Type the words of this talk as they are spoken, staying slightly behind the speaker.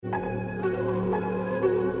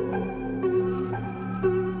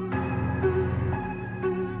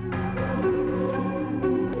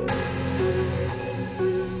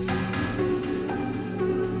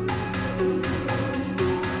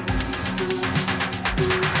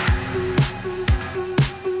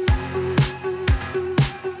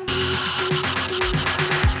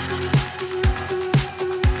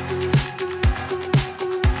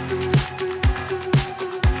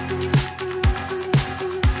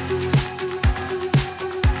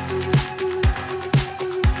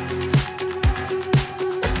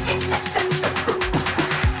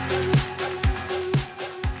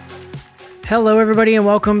Hello, everybody, and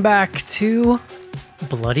welcome back to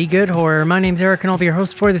Bloody Good Horror. My name's Eric, and I'll be your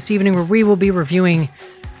host for this evening, where we will be reviewing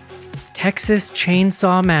Texas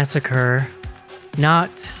Chainsaw Massacre.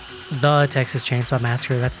 Not the Texas Chainsaw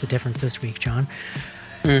Massacre. That's the difference this week, John.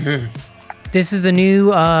 Mm-hmm. This is the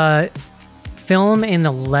new film in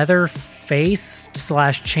the Leatherface /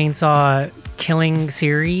 Chainsaw Killing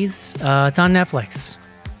series. It's on Netflix.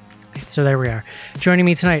 So there we are. Joining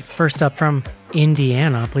me tonight, first up from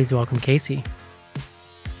Indiana, please welcome Casey.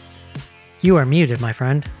 You are muted, my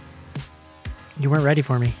friend. You weren't ready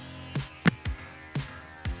for me.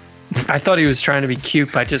 I thought he was trying to be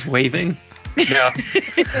cute by just waving. Yeah.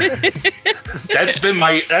 That's been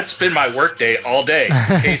my work day all day.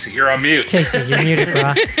 Casey, you're on mute. Casey, you're muted,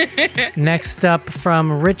 bro. Next up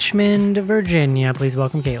from Richmond, Virginia, please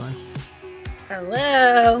welcome Caitlin.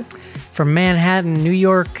 Hello. From Manhattan, New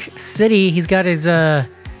York City, he's got his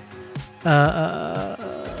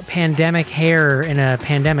pandemic hair in a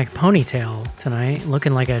pandemic ponytail tonight,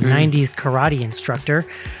 looking like a 90s karate instructor.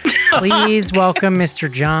 Please welcome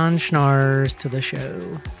Mr. John Schnars to the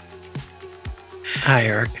show. Hi,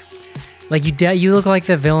 Eric. Like you look like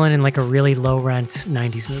the villain in like a really low rent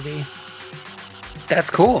 90s movie. That's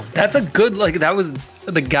cool. That's a good, like, that was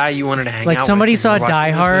the guy you wanted to hang out with. Like somebody saw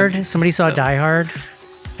Die Hard. Die Hard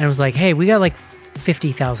and was like, hey, we got like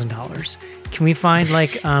 $50,000. Can we find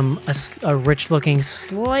like a rich looking,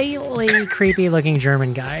 slightly creepy looking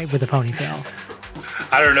German guy with a ponytail?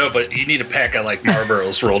 I don't know, but you need a pack of like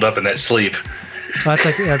Marlboros rolled up in that sleeve. Well, that's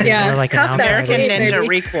like like an American outsider. Ninja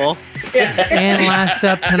requel. And last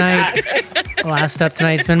up tonight,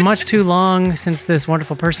 it's been much too long since this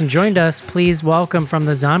wonderful person joined us. Please welcome from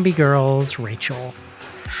the Zombie Girls, Rachel.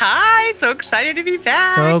 Hi, so excited to be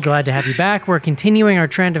back. So glad to have you back. We're continuing our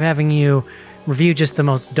trend of having you review just the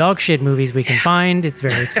most dog shit movies we can find. It's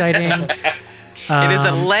very exciting. It is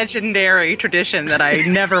a legendary tradition that I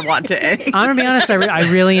never want to end. I'm going to be honest,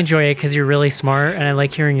 I really enjoy it because you're really smart, and I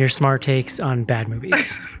like hearing your smart takes on bad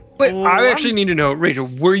movies. Wait, I actually need to know, Rachel,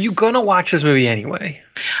 were you going to watch this movie anyway?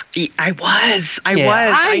 I was.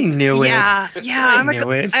 I knew it. Yeah. I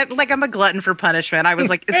knew it. I'm a glutton for punishment. I was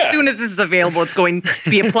like, as soon as this is available, it's going to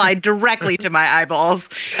be applied directly to my eyeballs,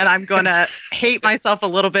 and I'm going to hate myself a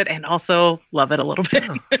little bit and also love it a little bit.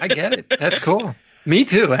 Oh, I get it. That's cool. Me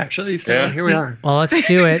too, actually. So here we are. Well, let's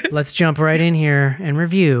do it. Let's jump right in here and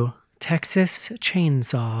review Texas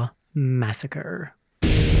Chainsaw Massacre.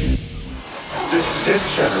 This is it,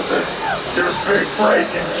 Jennifer. Your big break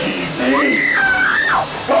in TV.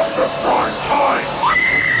 From the prime time.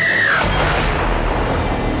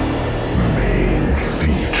 Main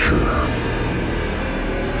feature.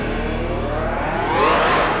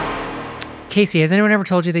 Casey, has anyone ever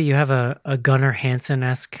told you that you have a Gunnar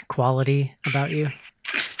Hansen-esque quality about you?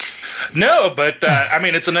 No, but I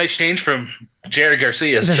mean, it's a nice change from Jerry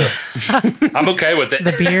Garcia, so I'm okay with it.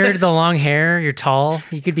 The beard, the long hair, you're tall.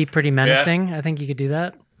 You could be pretty menacing. Yeah. I think you could do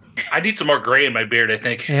that. I need some more gray in my beard, I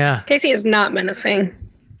think. Yeah. Casey is not menacing.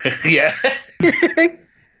 Yeah.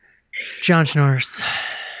 John Schnars.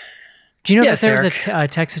 Do you know that there's a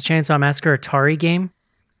Texas Chainsaw Massacre Atari game?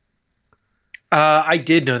 I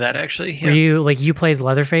did know that, actually. Yeah. Where you play as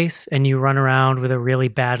Leatherface and you run around with a really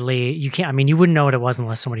badly, you wouldn't know what it was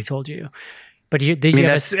unless somebody told you. But you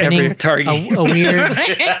have a spinning, a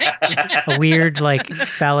weird like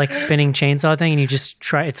phallic spinning chainsaw thing, and you just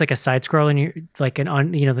try. It's like a side scroll, and you're like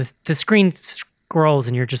the screen scrolls,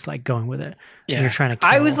 and you're just like going with it. Yeah, and you're trying to kill.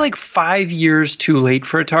 I was like 5 years too late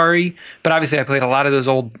for Atari, but obviously I played a lot of those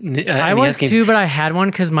old. I was games. Too, but I had one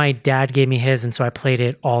because my dad gave me his, and so I played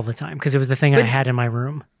it all the time because it was the thing I had in my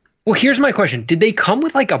room. Well, here's my question: did they come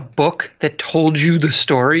with like a book that told you the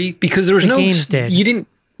story? Because there was no games did. You didn't.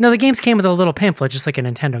 No, the games came with a little pamphlet, just like a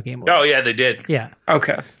Nintendo game would. Oh, yeah, they did. Yeah.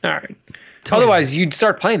 Okay. All right. Totally. Otherwise, you'd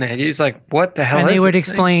start playing that. It's like, what the hell is this? And they would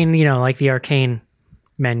explain, like the arcane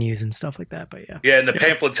menus and stuff like that, but yeah. Yeah, and the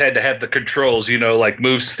pamphlets had to have the controls, like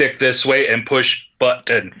move stick this way and push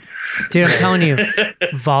button. Dude, I'm telling you,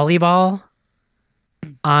 volleyball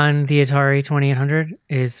on the Atari 2800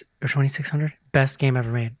 or 2600, best game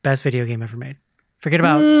ever made. Best video game ever made. Forget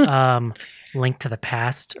about Link to the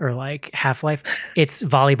Past or like Half-Life. It's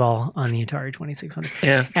volleyball on the Atari 2600.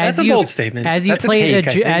 Yeah, that's a bold statement. As you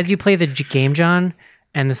play the game, John,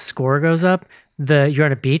 and the score goes up, you're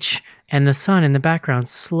on a beach, and the sun in the background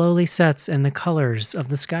slowly sets, and the colors of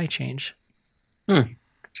the sky change. Did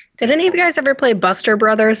any of you guys ever play Buster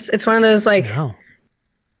Brothers? It's one of those like. No.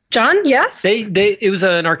 John, yes. There was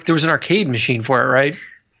an arcade machine for it, right?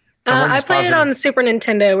 I played it on the Super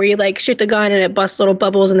Nintendo where you like shoot the gun and it busts little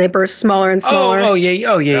bubbles and they burst smaller and smaller. Oh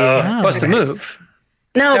yeah. Bust a Move.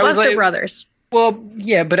 No, Buster Brothers. Well,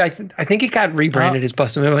 yeah, but I think it got rebranded as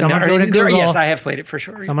Bust a Move. Someone go to Google. Yes, I have played it for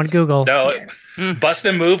sure. Someone Google. No, Bust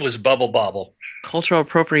and Move was Bubble Bobble. Cultural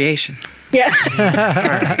appropriation. Yeah.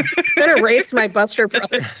 Right. Better erase my Buster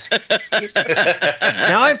Brothers.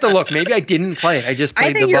 Now I have to look. Maybe I didn't play it. I just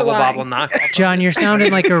played the Bubble Bobble knockoff. John, you're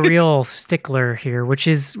sounding like a real stickler here, which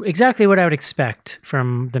is exactly what I would expect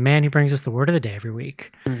from the man who brings us the word of the day every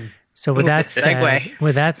week. So with that said,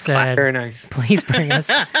 Very nice. Please bring us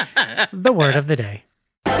the word of the day.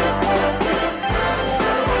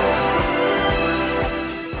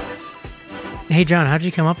 Hey, John, how did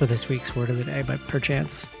you come up with this week's word of the day by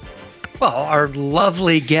perchance? Well, our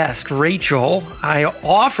lovely guest, Rachel, I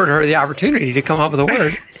offered her the opportunity to come up with a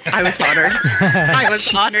word. I was honored. I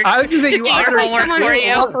was honored. I was going to say you do offered your homework Someone for who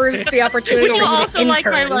you. offers the opportunity. Would you to be also an like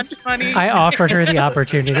my intern. lunch money? I offered her the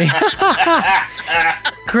opportunity.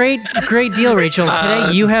 Great deal, Rachel.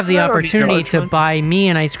 Today you have the I already opportunity know which to one. buy me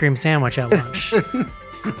an ice cream sandwich at lunch.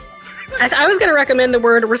 I was going to recommend the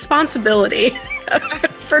word responsibility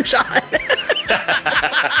for John.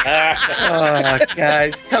 Oh,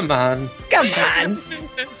 guys, come on. Come on.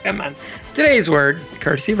 Come on. Today's word,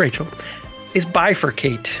 courtesy of Rachel, is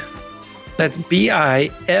bifurcate. That's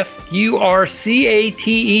BIFURCATE.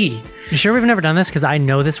 You sure we've never done this? Because I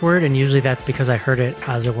know this word, and usually that's because I heard it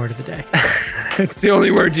as a word of the day. It's the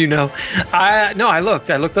only word you know. I looked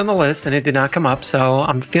on the list and it did not come up, so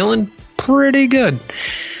I'm feeling pretty good.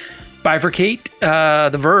 Bifurcate,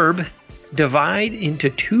 the verb, divide into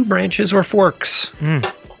two branches or forks.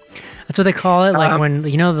 That's what they call it. Like when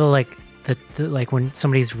you know the like when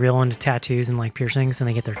somebody's real into tattoos and like piercings, and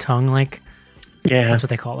they get their tongue like. Yeah, That's what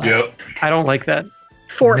they call that. Yep. I don't like that.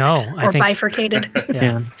 Forked No, I or think- bifurcated.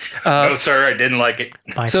 Yeah. No, sir, I didn't like it.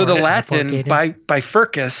 So the Latin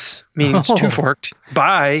bifurcus means Oh. two forked.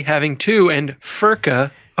 By having two and furca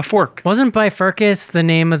a fork. Wasn't Bifurcus the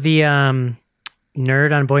name of the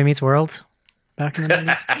nerd on Boy Meets World back in the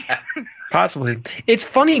 90s? Possibly. It's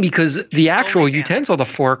funny because the actual yeah. utensil, the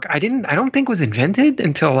fork, I don't think was invented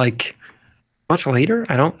until like much later.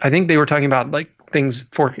 I think they were talking about like things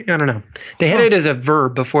fork. I don't know. They had it as a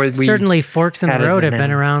verb before we. Certainly, forks in the had as road a have been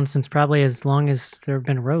noun. around since probably as long as there have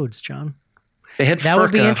been roads, John. They had That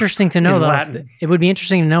would be furca interesting to know, in though. Latin. It would be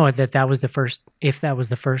interesting to know that was the first, if that was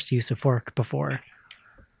the first use of fork before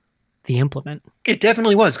the implement. It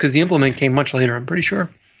definitely was because the implement came much later. I'm pretty sure.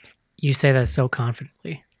 You say that so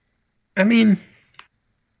confidently. I mean,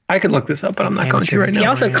 I could look this up, but I'm not going to right Amateurs. He now.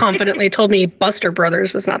 also confidently told me Buster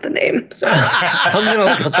Brothers was not the name. So I'm gonna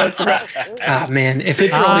look up this. Ah man, if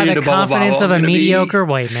it's related The to Bubble confidence Bobble, of I'm a gonna be mediocre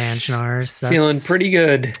white man, Schnars. That's feeling pretty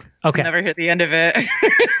good. okay. Never hear the end of it.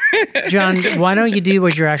 John, why don't you do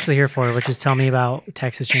what you're actually here for, which is tell me about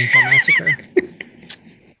Texas Chainsaw Massacre.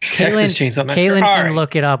 Texas Chainsaw Massacre. Caitlin All can right.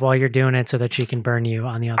 look it up while you're doing it so that she can burn you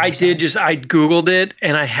on the other I side. did I Googled it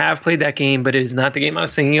and I have played that game, but it is not the game I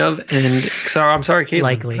was thinking of. And so I'm sorry, Caitlin.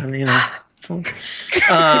 Likely. I mean,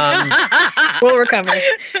 we'll recover.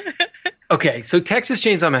 okay, so Texas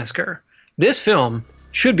Chainsaw Massacre. This film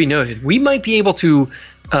should be noted. We might be able to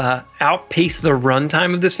outpace the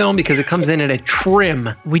runtime of this film because it comes in at a trim.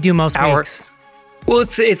 We do most Hour- weeks. Well,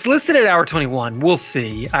 it's listed at hour 21. We'll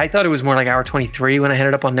see. I thought it was more like hour 23 when I had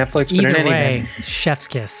it up on Netflix. But Either in any way, event, chef's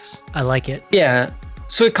kiss. I like it. yeah.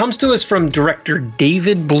 So it comes to us from director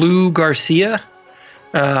David Blue Garcia.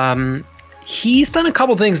 He's done a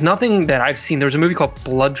couple things, nothing that I've seen. There was a movie called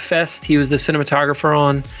Bloodfest. He was the cinematographer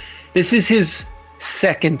on. This is his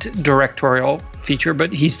second directorial feature,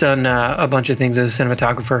 but he's done a bunch of things as a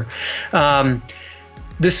cinematographer.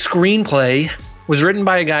 The screenplay was written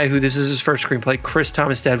by a guy who this is his first screenplay, Chris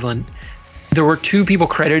Thomas Devlin. There were two people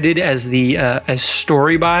credited as the as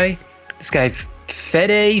story by this guy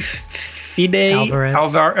Fede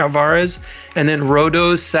Alvarez, and then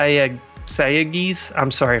Rodo Sayagis.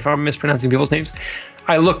 I'm sorry if I'm mispronouncing people's names.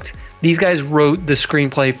 I looked. These guys wrote the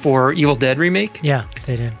screenplay for Evil Dead remake. Yeah,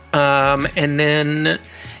 they did. And then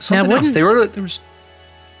something else. wouldn't- They wrote. There was.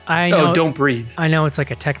 I know. Don't breathe. I know it's like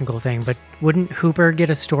a technical thing, but wouldn't Hooper get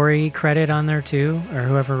a story credit on there too, or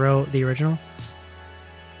whoever wrote the original?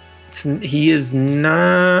 He is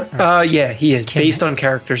not. Yeah, he is Kim- based on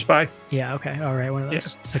characters by. Yeah. Okay. All right. One of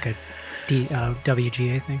those. It's like a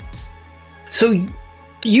WGA thing. So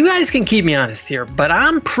you guys can keep me honest here, but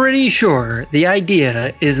I'm pretty sure the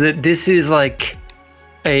idea is that this is like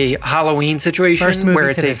a Halloween situation First movie where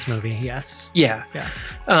it's to a this movie. Yes. Yeah.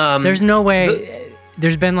 Yeah. There's no way.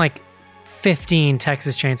 There's been like 15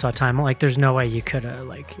 Texas Chainsaw Time. Like, there's no way you could have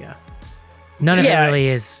None of it really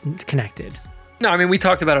is connected. No, I mean, we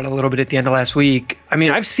talked about it a little bit at the end of last week. I mean,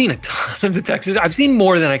 I've seen a ton of the Texas. I've seen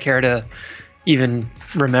more than I care to even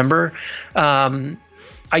remember.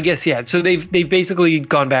 I guess, yeah. So they've basically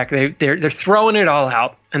gone back. They're throwing it all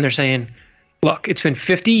out, and they're saying, look, it's been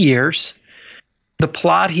 50 years. The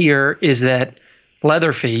plot here is that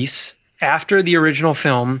Leatherface, after the original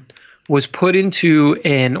film, was put into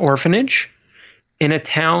an orphanage in a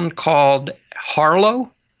town called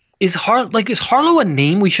Harlow. Is Harlow a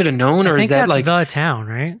name we should have known, or I think is that that's like the town,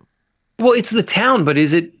 right? Well, it's the town, but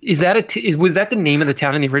was that the name of the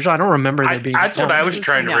town in the original? I don't remember there being. That's what I was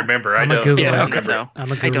trying to remember. I don't. Google Yeah, it. okay. So.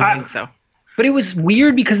 I'm a I Google. don't think so. But it was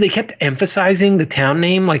weird because they kept emphasizing the town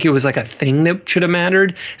name like it was like a thing that should have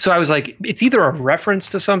mattered. So I was like, it's either a reference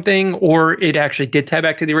to something or it actually did tie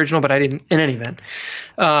back to the original, but I didn't. In any event,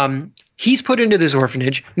 he's put into this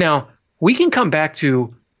orphanage. Now we can come back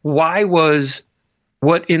to why was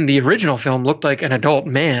what in the original film looked like an adult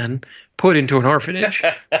man put into an orphanage.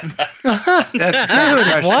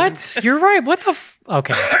 Dude, what? You're right. What the?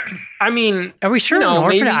 Okay. I mean, Are we sure it was an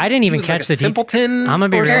orphanage? I didn't even catch the detail. simpleton. I'm gonna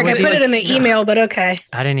be or real Eric, I with put you. it in the email, but okay.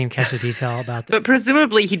 I didn't even catch the detail about that. But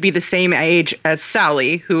presumably he'd be the same age as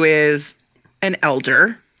Sally, who is an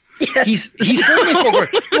elder. Yes. He's certainly forward.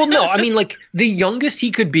 Well, no, I mean, like the youngest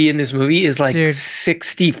he could be in this movie is like Dude.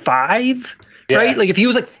 65, Yeah. right? Like if he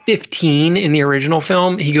was like 15 in the original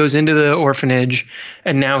film, he goes into the orphanage,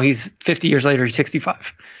 and now he's 50 years later, he's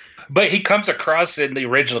 65. But he comes across in the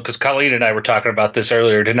original, because Colleen and I were talking about this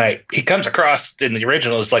earlier tonight. He comes across in the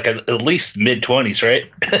original as like at least mid-20s, right?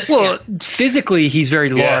 Well, physically he's very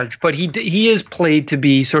Yeah. large, but he is played to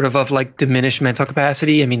be sort of like diminished mental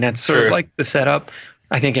capacity. I mean, that's sort of Sure. like the setup.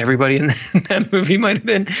 I think everybody in that movie might have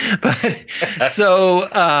been, but so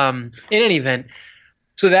in any event,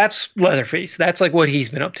 so that's Leatherface. That's like what he's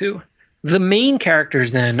been up to. The main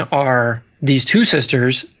characters then are these two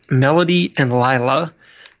sisters, Melody and Lila,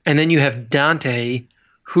 and then you have Dante,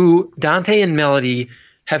 who Dante and Melody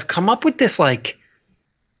have come up with this like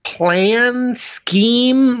plan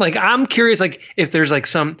scheme. Like I'm curious, like if there's like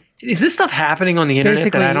is this stuff happening on the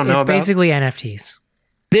internet that I don't know it's about? basically NFTs.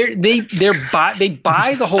 They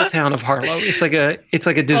buy the whole town of Harlow. It's like a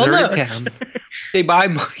deserted Almost. town. They buy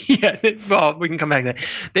well, we can come back to that.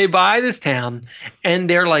 They buy this town and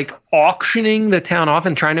they're like auctioning the town off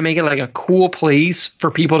and trying to make it like a cool place for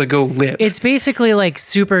people to go live. It's basically like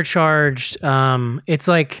supercharged. It's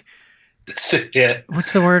like Yeah.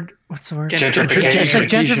 what's the word? Gentrification. It's like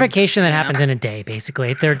gentrification that happens in a day.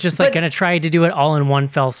 Basically, they're just like But- going to try to do it all in one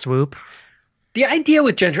fell swoop. The idea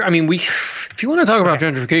with I mean, if you want to talk about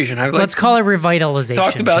gentrification, I've Let's call it revitalization.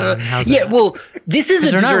 talked about John. it. How's Yeah, that? well, this is Because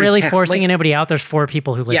a they're not deserted really town. forcing Like, anybody out. There's 4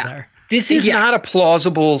 people who live Yeah. there. This is not a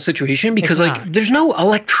plausible situation because It's like not. there's no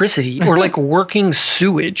electricity or like working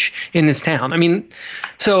sewage in this town. I mean,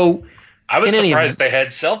 so I was In any surprised they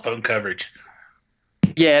had cell phone coverage.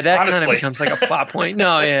 yeah, that kind of Honestly. becomes like a plot point.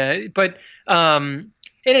 No, yeah, but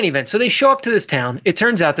in any event, so they show up to this town. It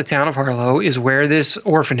turns out the town of Harlow is where this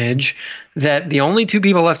orphanage, that the only 2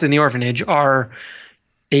 people left in the orphanage are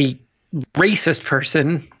a racist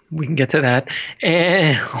person. We can get to that,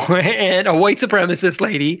 and a white supremacist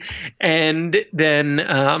lady, and then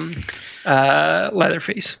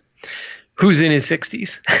Leatherface, who's in his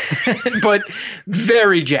 60s, but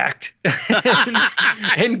very jacked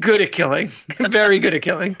and good at killing, very good at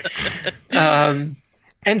killing.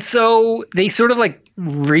 And so they sort of like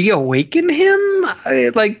reawaken him.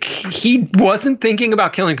 Like he wasn't thinking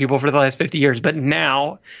about killing people for the last 50 years, but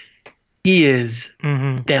now he is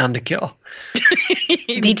Mm-hmm. down to kill.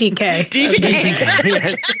 DTK.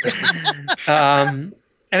 Yes.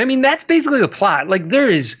 And I mean, that's basically the plot. Like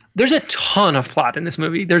there's a ton of plot in this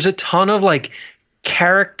movie. There's a ton of like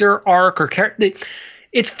character arc or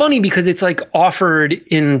it's funny because it's like offered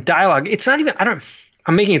in dialogue. It's not even,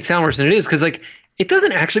 I'm making it sound worse than it is. Cause like, it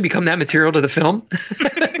doesn't actually become that material to the film.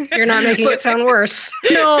 You're not making it sound worse.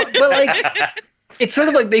 No, but like, it's sort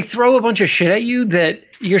of like they throw a bunch of shit at you that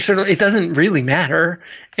you're sort of, it doesn't really matter.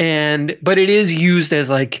 But it is used as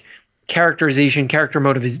like characterization, character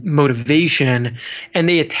motivation. And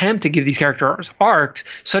they attempt to give these characters arcs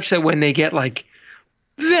such that when they get like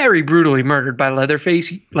very brutally murdered by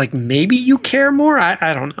Leatherface, like maybe you care more.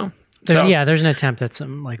 I don't know. So, There's an attempt at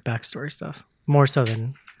some like backstory stuff, more so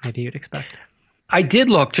than maybe you'd expect. I did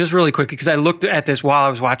look just really quick because I looked at this while I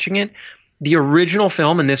was watching it. The original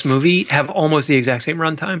film and this movie have almost the exact same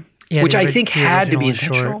runtime, Yeah, which the I ori- think the had to be original is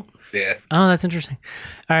short. intentional. Yeah. Oh, that's interesting.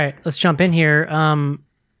 All right, let's jump in here.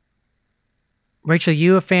 Rachel,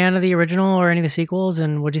 you a fan of the original or any of the sequels,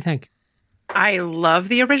 and what do you think? I love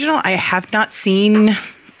the original. I have not seen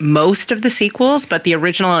most of the sequels, but the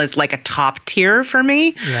original is like a top tier for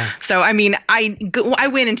me. Yeah. So, I mean, I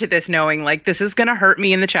went into this knowing like this is going to hurt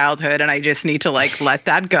me in the childhood and I just need to like let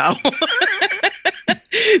that go.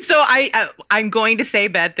 So I'm going to say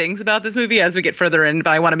bad things about this movie as we get further in, but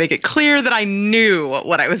I want to make it clear that I knew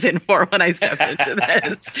what I was in for when I stepped into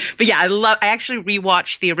this. But yeah, I actually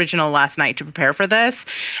rewatched the original last night to prepare for this,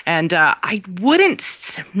 and I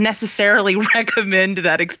wouldn't necessarily recommend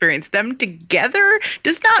that experience. Them together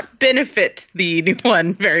does not benefit the new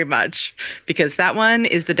one very much, because that one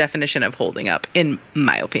is the definition of holding up, in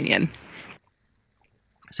my opinion.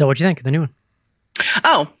 So what'd you think of the new one?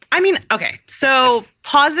 Oh, I mean, okay. So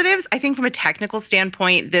positives, I think from a technical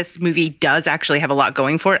standpoint, this movie does actually have a lot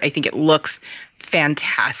going for it. I think it looks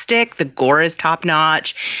fantastic. The gore is top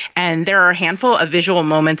notch. And there are a handful of visual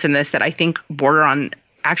moments in this that I think border on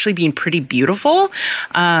actually being pretty beautiful.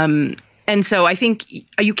 And so I think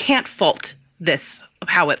you can't fault this,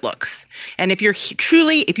 how it looks. And if you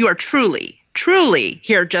are truly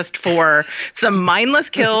here just for some mindless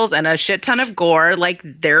kills and a shit ton of gore, like,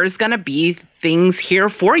 there's going to be things here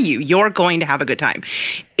for you. You're going to have a good time.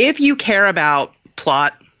 If you care about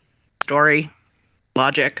plot, story,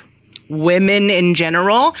 logic, women in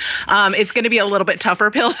general, it's going to be a little bit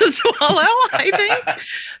tougher pill to swallow, I think.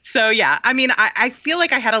 So yeah, I mean, I feel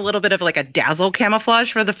like I had a little bit of like a dazzle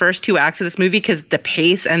camouflage for the first 2 acts of this movie, because the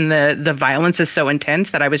pace and the violence is so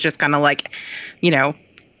intense that I was just kind of like,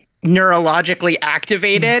 neurologically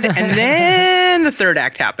activated. And then the third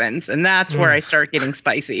act happens, and that's where I start getting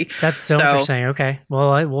spicy. That's so interesting. Okay,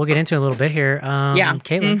 well, we'll get into it a little bit here. Yeah,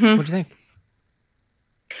 Caitlin, what'd you think?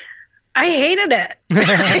 I hated it.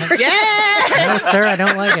 Yeah. No, sir, I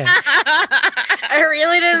don't like it. I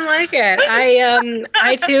really didn't like it.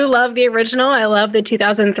 I too love the original. I love the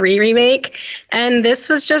 2003 remake, and this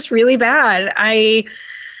was just really bad.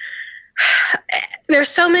 There's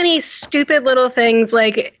so many stupid little things.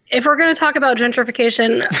 Like, if we're going to talk about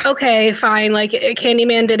gentrification, okay, fine. Like,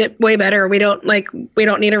 Candyman did it way better. We don't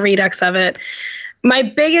need a redux of it. My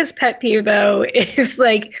biggest pet peeve, though, is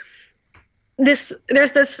like there's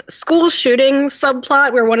this school shooting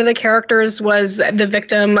subplot where one of the characters was the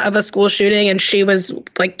victim of a school shooting, and she was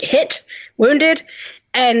like wounded,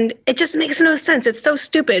 and it just makes no sense. It's so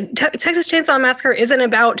stupid. Texas Chainsaw Massacre isn't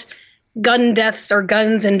about gun deaths or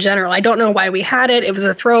guns in general. I don't know why we had it. It was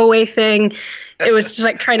a throwaway thing. It was just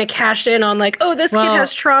like trying to cash in on like, oh, this kid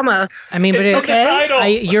has trauma. I mean, but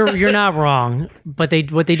okay, you're not wrong. But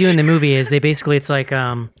what they do in the movie is it's like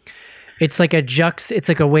a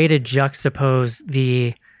way to juxtapose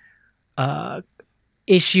the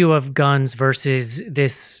issue of guns versus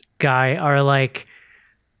this guy, or like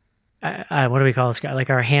what do we call this guy? Like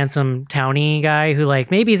our handsome townie guy who, like,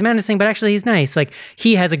 maybe he's menacing, but actually he's nice. Like,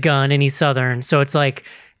 he has a gun and he's Southern. So it's like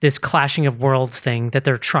this clashing of worlds thing that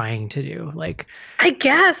they're trying to do. Like, I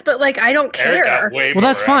guess, but like, I don't care. Well,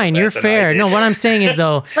 that's fine. You're fair. No, what I'm saying is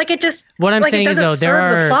though, like, it just, what I'm saying is though,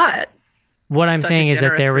 the plot. What I'm Such saying a is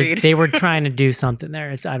that generous they were trying to do something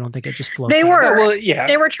there. I don't think it just floats. They out. were. Well, yeah.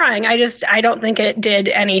 They were trying. I don't think it did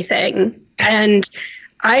anything. And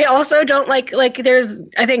I also don't like I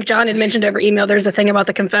think John had mentioned over email, there's a thing about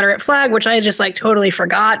the Confederate flag, which I just like totally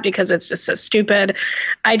forgot because it's just so stupid.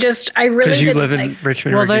 I really because you didn't live in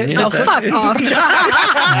Richmond, Virginia. Oh, fuck off.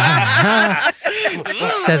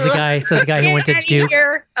 says the guy who went to Duke.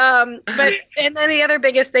 But and then the other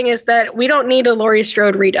biggest thing is that we don't need a Laurie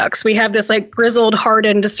Strode redux. We have this like grizzled,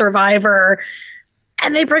 hardened survivor,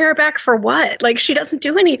 and they bring her back for what? Like, she doesn't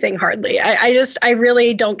do anything hardly. I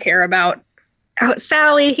really don't care about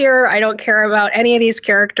Sally here. I don't care about any of these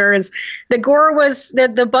characters. The gore was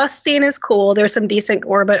the bus scene is cool. There's some decent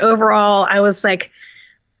gore, but overall, I was like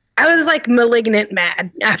malignant mad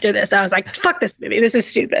after this. I was like, fuck this movie. This is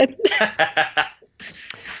stupid.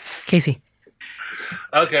 Casey.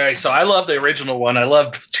 Okay, so I love the original one. I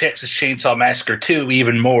loved Texas Chainsaw Massacre 2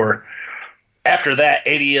 even more. After that,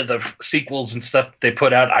 80 of the sequels and stuff they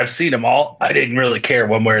put out, I've seen them all. I didn't really care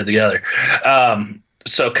one way or the other.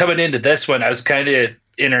 So coming into this one, I was kind of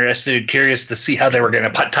interested and curious to see how they were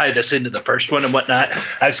going to tie this into the first one and whatnot.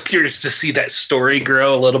 I was curious to see that story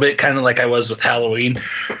grow a little bit, kind of like I was with Halloween.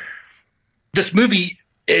 This movie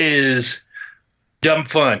is dumb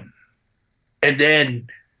fun. And then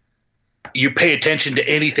you pay attention to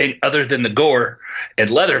anything other than the gore and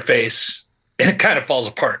Leatherface, and it kind of falls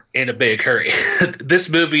apart in a big hurry. This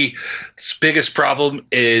movie's biggest problem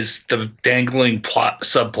is the dangling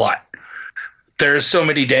subplot. There are so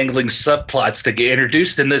many dangling subplots that get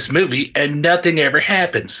introduced in this movie, and nothing ever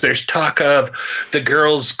happens. There's talk of the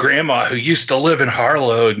girl's grandma who used to live in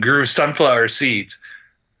Harlow and grew sunflower seeds.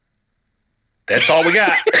 That's all we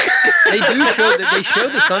got. They show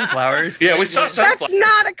the sunflowers. Yeah, we saw sunflowers. That's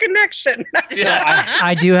not a connection.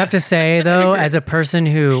 I do have to say though, as a person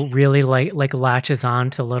who really like latches on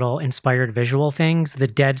to little inspired visual things, the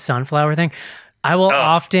dead sunflower thing, I will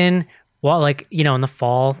often, like, you know, in the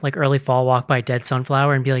fall, like early fall, walk by dead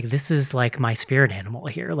sunflower and be like, this is like my spirit animal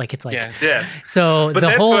here. Like, it's like, Yeah. so But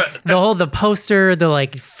the poster, the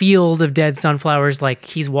like field of dead sunflowers, like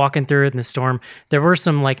he's walking through it in the storm. There were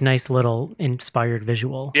some like nice little inspired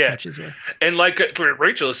visual touches here. And like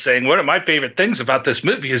Rachel is saying, one of my favorite things about this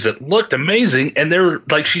movie is it looked amazing. And there,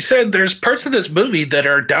 like she said, there's parts of this movie that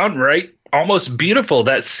are downright almost beautiful.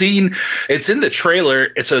 That scene, it's in the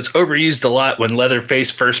trailer, so it's overused a lot when Leatherface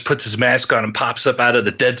first puts his mask on and pops up out of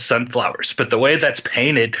the dead sunflowers. But the way that's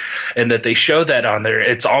painted and that they show that on there,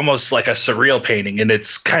 it's almost like a surreal painting, and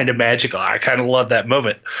it's kind of magical. I kind of love that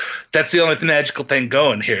moment. That's the only magical thing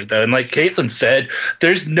going here, though. And like Caitlin said,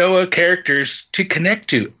 there's no characters to connect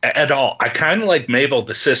to at all. I kind of like Mabel,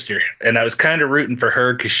 the sister, and I was kind of rooting for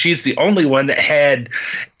her because she's the only one that had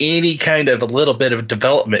any kind of a little bit of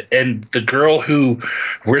development. And the girl who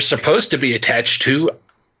we're supposed to be attached to,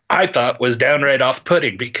 I thought was downright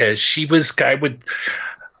off-putting because she was,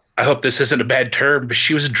 I hope this isn't a bad term, but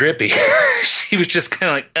she was drippy. She was just kind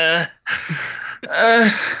of like,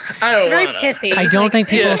 I don't Very want to. pithy. I don't think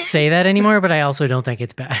people say that anymore, but I also don't think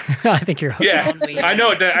it's bad. I think you're okay. Yeah, I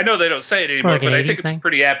know they don't say it anymore, like an but I 80s think it's thing? a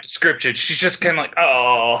pretty apt description. She's just kind of like,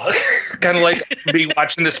 oh, kind of like me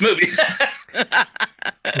watching this movie.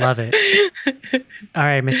 Love it. All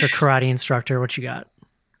right, Mr. Karate Instructor, what you got?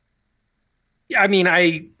 I mean,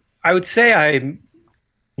 I would say I'm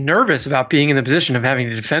nervous about being in the position of having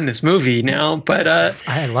to defend this movie now, but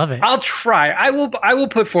I love it. I'll try. I will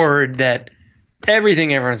put forward that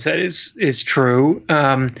everything everyone said is true.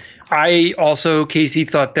 I also, Casey,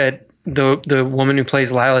 thought that the woman who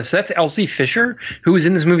plays Lila, so that's Elsie Fisher, who was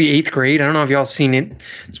in this movie 8th Grade. I don't know if y'all seen it.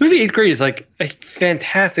 This movie 8th Grade is like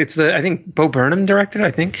fantastic. It's I think Bo Burnham directed, I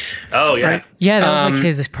think. Oh yeah. Right? Yeah, that was like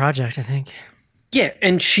his project, I think. Yeah,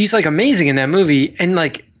 and she's like amazing in that movie, and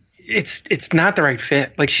like it's not the right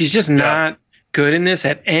fit. Like she's just not good in this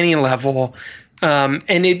at any level, and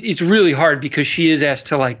it's really hard because she is asked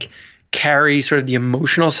to like carry sort of the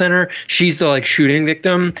emotional center. She's the like shooting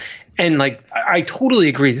victim, and like I totally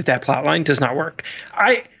agree that plot line does not work.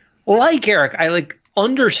 I like Eric. I like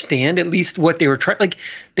understand at least what they were trying. Like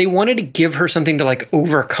they wanted to give her something to like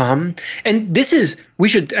overcome, and this is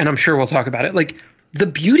and I'm sure we'll talk about it. Like the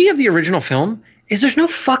beauty of the original film is there's no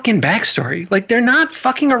fucking backstory. Like they're not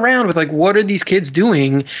fucking around with like what are these kids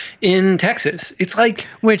doing in Texas? It's like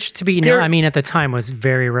which to be I mean at the time was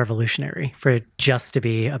very revolutionary for it just to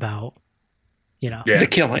be about the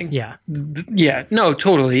killing. Yeah. Yeah, no,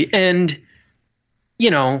 totally. And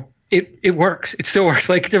it works. It still works.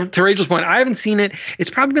 Like to Rachel's point, I haven't seen it. It's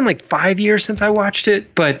probably been like 5 years since I watched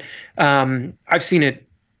it, but I've seen it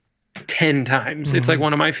 10 times. Mm-hmm. It's like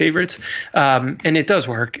one of my favorites. And it does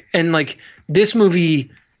work. And like this movie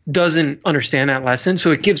doesn't understand that lesson. So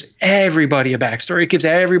it gives everybody a backstory. It gives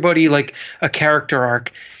everybody like a character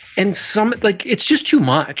arc. And some like it's just too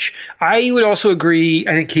much. I would also agree.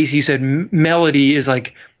 I think Casey, you said Melody is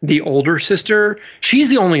like the older sister. She's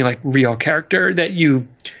the only like real character that you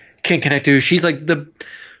can connect to. She's like the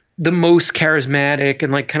most charismatic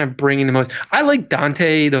and like kind of bringing the most. I like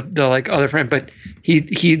Dante, the like other friend, but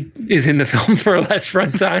he is in the film for less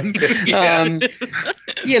runtime.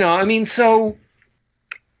 I mean, so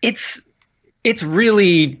it's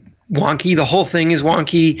really wonky. The whole thing is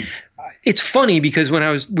wonky. It's funny because when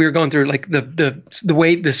we were going through like the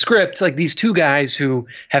way the script, like these two guys who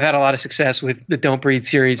have had a lot of success with the Don't Breathe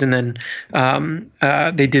series, and then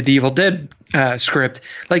they did the Evil Dead script.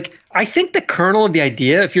 Like I think the kernel of the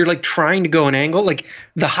idea, if you're like trying to go an angle, like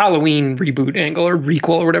the Halloween reboot angle or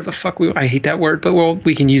requel or whatever the fuck I hate that word, but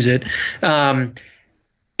we can use it.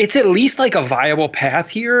 It's at least like a viable path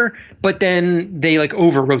here, but then they like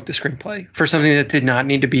overwrote the screenplay for something that did not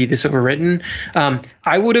need to be this overwritten.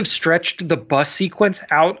 I would have stretched the bus sequence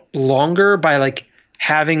out longer by like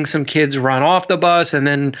having some kids run off the bus and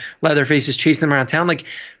then Leatherface is chasing them around town. Like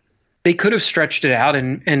they could have stretched it out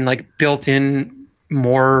and like built in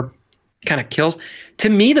more kind of kills. To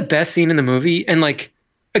me, the best scene in the movie, and like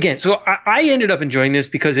again, so I ended up enjoying this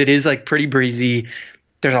because it is like pretty breezy.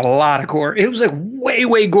 There's a lot of gore. It was like way,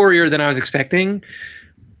 way gorier than I was expecting.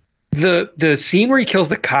 The scene where he kills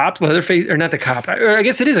the cop, Leatherface, or not the cop, or I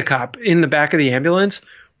guess it is a cop in the back of the ambulance.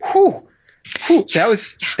 Whew, that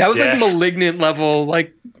was like Malignant level,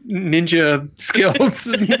 like ninja skills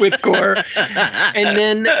with gore. And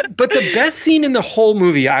then, but the best scene in the whole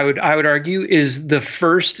movie, I would argue, is the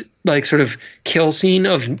first like sort of kill scene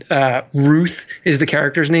of Ruth is the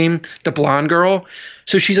character's name, the blonde girl.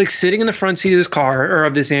 So she's like sitting in the front seat of this car or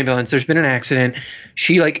of this ambulance. There's been an accident.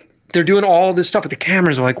 They're doing all this stuff with the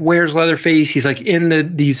cameras. Like, where's Leatherface? He's like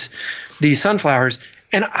in these sunflowers.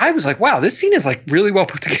 And I was like, wow, this scene is like really well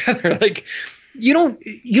put together. Like you don't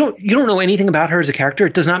know anything about her as a character.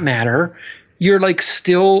 It does not matter. You're like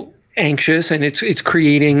still anxious, and it's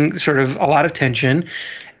creating sort of a lot of tension,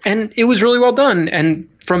 and it was really well done. And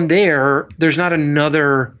from there's not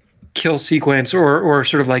another kill sequence or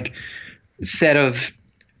sort of like set of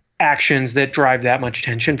actions that drive that much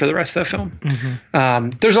tension for the rest of the film. Mm-hmm.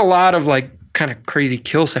 There's a lot of like kind of crazy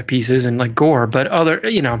kill set pieces and like gore, but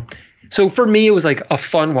so for me, it was like a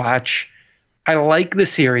fun watch. I like the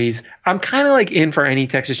series. I'm kind of like in for any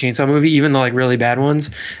Texas Chainsaw movie, even the like really bad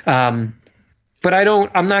ones. But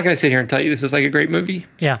I'm not going to sit here and tell you this is like a great movie.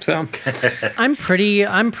 Yeah. So I'm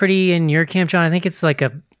pretty in your camp, John. I think it's like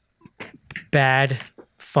a bad,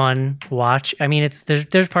 fun watch. I mean,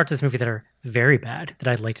 there's parts of this movie that are very bad that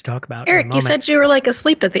I'd like to talk about. Eric, you said you were like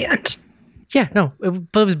asleep at the end. Yeah, no,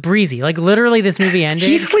 but it was breezy. Like literally, this movie ended.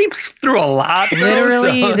 He sleeps through a lot.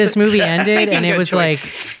 Literally, this movie ended, and it was like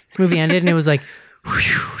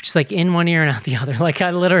whew, just like in one ear and out the other. Like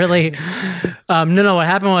I literally, no. What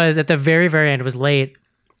happened was at the very, very end, it was late,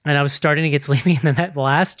 and I was starting to get sleepy, and then that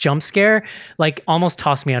last jump scare, like almost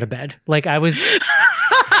tossed me out of bed. Like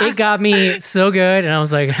it got me so good, and I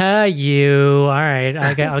was like, all right,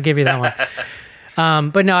 I'll give you that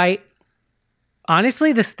one. But no,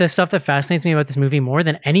 honestly, the stuff that fascinates me about this movie more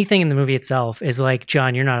than anything in the movie itself is like,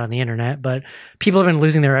 John, you're not on the internet, but people have been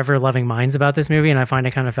losing their ever-loving minds about this movie, and I find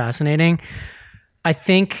it kind of fascinating. I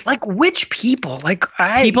think... Like, which people?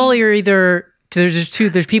 People are either...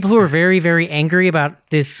 There's people who are very, very angry about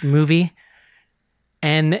this movie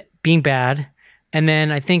and being bad, and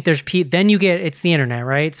then I think then you get... It's the internet,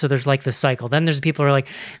 right? So there's like the cycle. Then there's people who are like,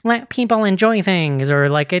 let people enjoy things, or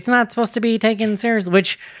like, it's not supposed to be taken seriously,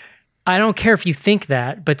 which... I don't care if you think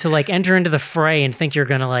that, but to like enter into the fray and think you're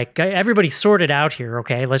going to like, everybody sort it out here.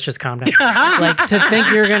 Okay. Let's just calm down. Like to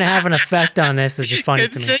think you're going to have an effect on this is just funny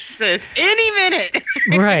to me. Fix this any minute.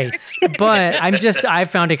 Right. But I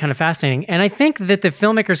found it kind of fascinating. And I think that the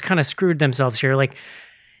filmmakers kind of screwed themselves here. Like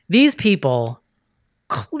these people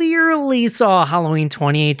clearly saw Halloween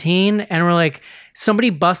 2018 and were like, somebody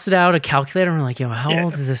busted out a calculator and we're like, yo, how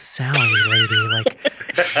old is this Sally lady? Like,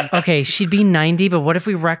 okay, she'd be 90, but what if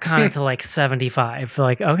we retcon it to like 75?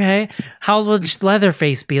 Like, okay, how old would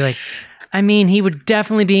Leatherface be? Like, I mean, he would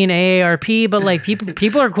definitely be an AARP, but like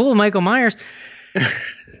people are cool with Michael Myers.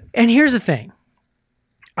 And here's the thing.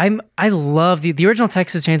 I love the original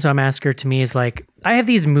Texas Chainsaw Massacre to me is like, I have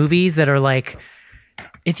these movies that are like,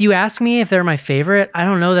 if you ask me if they're my favorite, I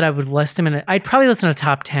don't know that I would list them I'd probably list in a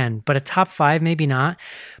top 10, but a top 5, maybe not.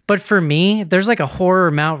 But for me, there's like a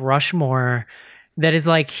horror Mount Rushmore that is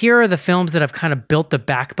like, here are the films that have kind of built the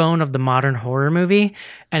backbone of the modern horror movie.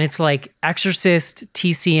 And it's like Exorcist,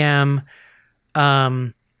 TCM,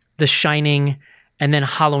 The Shining, and then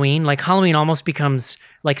Halloween. Like Halloween almost becomes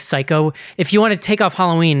like Psycho. If you want to take off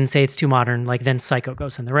Halloween and say it's too modern, like then Psycho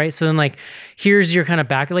goes in there, right? So then like, here's your kind of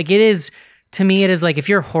back, like it is... To me, it is like, if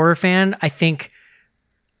you're a horror fan, I think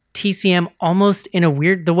TCM almost in a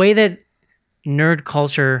weird, the way that nerd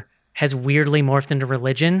culture has weirdly morphed into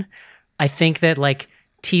religion, I think that like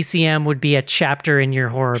TCM would be a chapter in your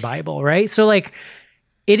horror Bible, right? So like,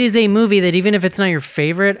 it is a movie that even if it's not your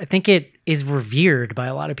favorite, I think it is revered by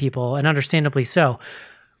a lot of people, and understandably so.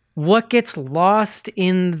 What gets lost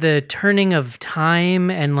in the turning of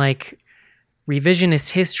time and like revisionist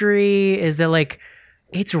history is that like,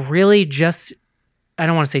 it's really just, I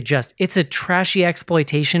don't want to say just, it's a trashy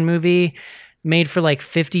exploitation movie made for like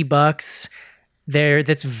 $50 there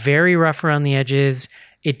that's very rough around the edges.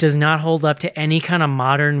 It does not hold up to any kind of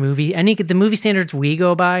modern movie. The movie standards we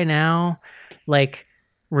go by now, like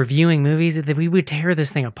reviewing movies, that we would tear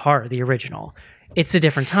this thing apart, the original. It's a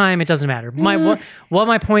different time. It doesn't matter. What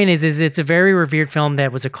my point is it's a very revered film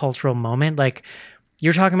that was a cultural moment. Like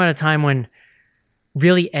you're talking about a time when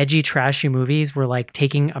really edgy, trashy movies were like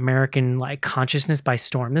taking American like consciousness by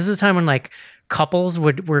storm. This is a time when like couples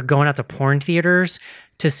were going out to porn theaters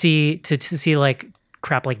to see like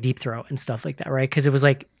crap like Deep Throat and stuff like that, right? Because it was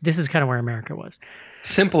like, this is kind of where America was.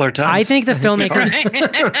 Simpler times. I think the filmmakers,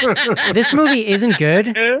 this movie isn't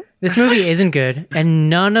good. This movie isn't good. And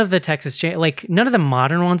none of the none of the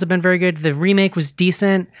modern ones have been very good. The remake was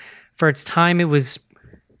decent for its time. It was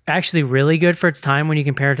actually really good for its time when you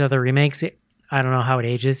compare it to other remakes. I don't know how it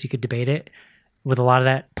ages. You could debate it with a lot of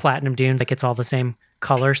that Platinum Dunes. Like it's all the same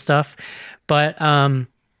color stuff. But you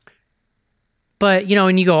know,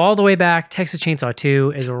 and you go all the way back, Texas Chainsaw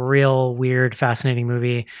 2 is a real weird, fascinating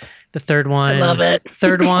movie. The third one, I love it.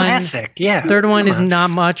 Third one, classic. Yeah. Third one is not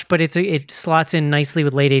much, but it slots in nicely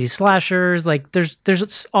with late 80s slashers. Like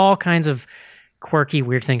there's all kinds of quirky,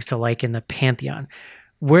 weird things to like in the pantheon.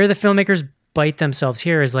 Where the filmmakers bite themselves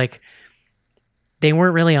here is like they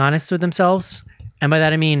weren't really honest with themselves. And by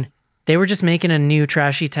that I mean they were just making a new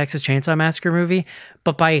trashy Texas Chainsaw Massacre movie,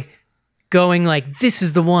 but by going like, this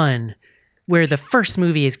is the one where the first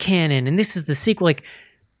movie is canon and this is the sequel, like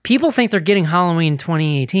people think they're getting Halloween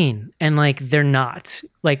 2018 and like they're not.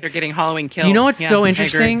 Like They're getting Halloween Kills. do you know what's Yeah, so I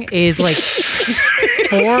interesting agree. is like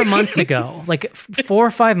 4 months ago, like 4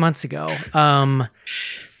 or 5 months ago,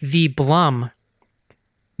 the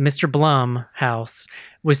Mr. Blum house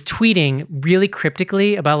was tweeting really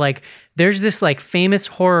cryptically about like, there's this like famous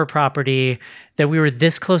horror property that we were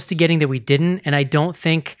this close to getting that we didn't. And I don't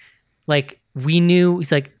think like we knew.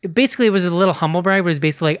 He's like, basically it was a little humble brag, but it's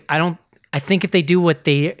basically like, I think if they do what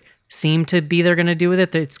they seem to be they're going to do with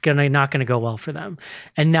it, that it's not going to go well for them.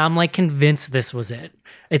 And now I'm like convinced this was it.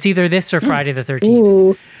 It's either this or Friday the 13th.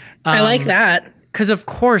 Ooh, I like that. Because of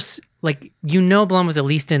course, like, Blum was at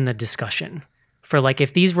least in the discussion for like,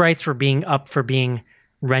 if these rights were being up for being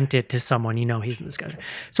rented to someone, he's in the discussion.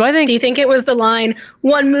 So I think Do you think it was the line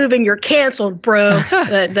 "one move and you're canceled, bro"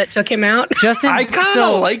 that took him out? Justin, I kind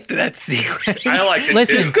of liked that sequence. I like it.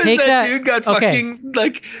 Listen, too. Just because take that that- dude got okay. fucking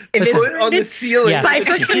like Listen. put on the ceiling. Yes.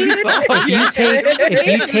 with the chainsaw. if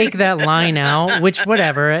you take that line out, which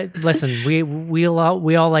whatever, listen, we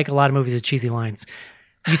all like a lot of movies with cheesy lines.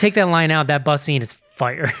 You take that line out, that bus scene is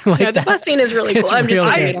fire. Like Yeah, the that- bus scene is really It's cool. I'm just real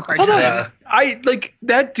giving good. it a hard Hold time. on. Yeah. I like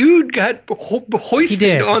that dude got He hoisted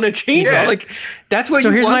did. on a chainsaw. Yeah. Like that's what So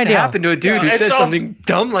you here's my want to deal. happen to a dude Yeah, who it's says all- something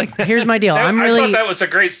dumb like that. Here's my deal. I I'm really thought that was a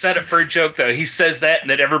great setup for a joke, though. He says that, and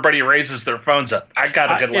then everybody raises their phones up. I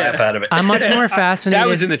got a good laugh out of it. I'm much more fascinated. That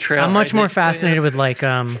was in the trailer, I'm much I more think. fascinated with like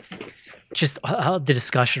just the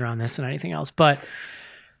discussion around this than anything else. But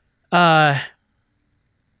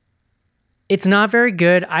it's not very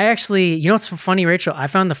good. I actually, what's funny, Rachel? I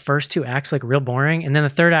found the first 2 acts like real boring, and then the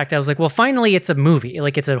third act, I was like, well, finally, it's a movie.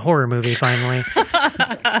 Like it's a horror movie. Finally,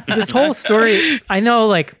 this whole story. I know,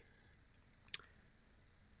 like.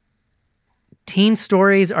 Teen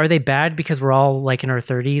stories, are they bad because we're all like in our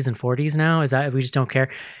 30s and 40s now? Is that we just don't care?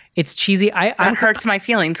 It's cheesy. That hurts my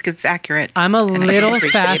feelings because it's accurate. I'm a little appreciate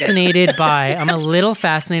it. fascinated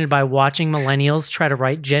by watching millennials try to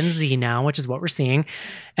write Gen Z now, which is what we're seeing.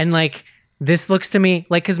 And like this looks to me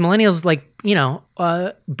like, because millennials, like,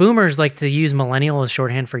 boomers like to use millennial as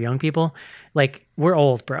shorthand for young people. Like we're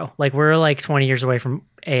old, bro. Like we're like 20 years away from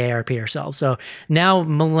AARP ourselves. So now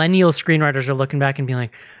millennial screenwriters are looking back and being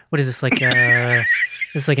like, what is this, like this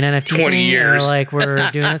is like an NFT 20 thing? years. Or like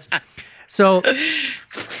we're doing this. So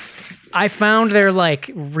I found their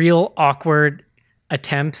like real awkward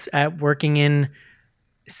attempts at working in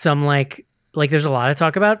some like there's a lot of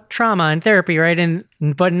talk about trauma and therapy, right? And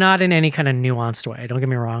but not in any kind of nuanced way. Don't get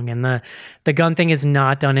me wrong. And the gun thing is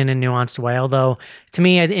not done in a nuanced way. Although to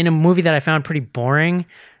me, in a movie that I found pretty boring,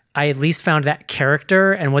 I at least found that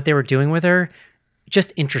character and what they were doing with her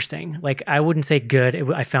just interesting. Like I wouldn't say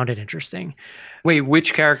good. I found it interesting. Wait,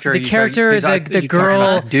 which character? Are The you character, talking- 'cause the you're talking girl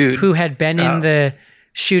about the dude who had been in Oh. the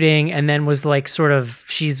shooting and then was like sort of,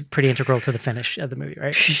 she's pretty integral to the finish of the movie,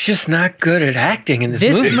 right? She's just not good at acting in this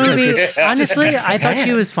This movie. movie, It's honestly, I thought she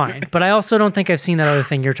bad. was fine, but I also don't think I've seen that other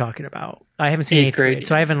thing you're talking about. I haven't seen Eighth Eighth Grade, Grade.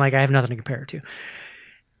 so I have nothing to compare it to.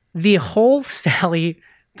 The whole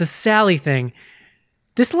the Sally thing,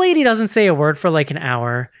 this lady doesn't say a word for like an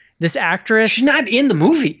hour. This actress, She's not in the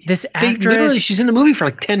movie. this They literally, actress, she's in the movie for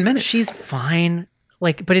like 10 minutes. she's fine.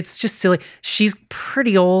 Like, but it's just silly. She's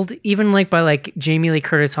pretty old, even like by like Jamie Lee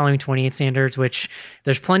Curtis Halloween 28 standards, which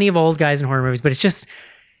there's plenty of old guys in horror movies, but it's just,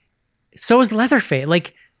 so is Leatherface.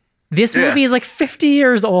 Like this Yeah. movie is like 50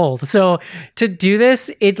 years old. So to do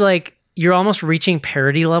this, it like, you're almost reaching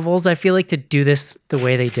parody levels. I feel like to do this the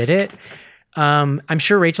way they did it. I'm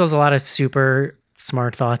sure Rachel has a lot of super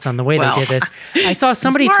smart thoughts on the way Well, they did this. I saw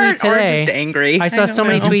somebody Smart tweet or today. just angry. I saw don't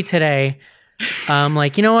somebody know. tweet today.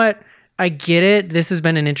 Like, you know what? I get it. This has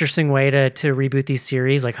been an interesting way to reboot these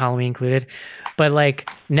series, like Halloween included. But like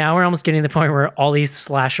now we're almost getting to the point where all these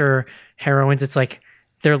slasher heroines, it's like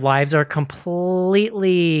their lives are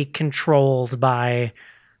completely controlled by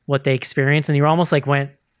what they experience. And you almost like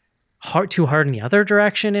went too hard in the other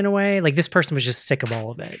direction in a way. Like this person was just sick of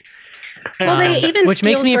all of it. Well, they even Which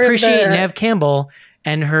makes steal me sort of appreciate the- Nev Campbell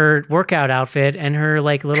and her workout outfit and her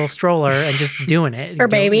like little stroller and just doing it. Her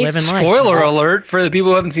baby. Living life. Spoiler alert for the people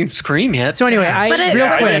who haven't seen Scream yet. So anyway, But I- real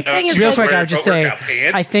I quick, didn't know real she quick, was I would just say,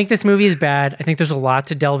 I I think this movie is bad. I think there's a lot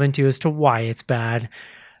to delve into as to why it's bad.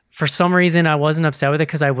 For some reason, I wasn't upset with it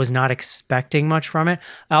because I was not expecting much from it.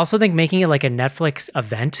 I also think making it like a Netflix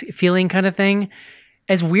event feeling kind of thing,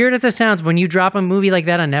 as weird as it sounds, when you drop a movie like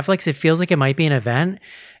that on Netflix, it feels like it might be an event.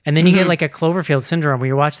 And then you get like a Cloverfield syndrome where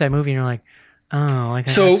you watch that movie and you're like, Oh, like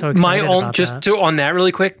So, I'm so excited my own about just that. to on that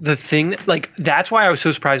really quick, the thing like that's why I was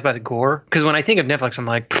so surprised by the gore, because when I think of Netflix, I'm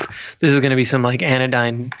like, this is going to be some like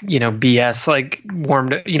anodyne, BS, like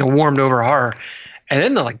warmed over horror, and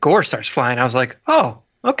then the like gore starts flying. I was like, oh,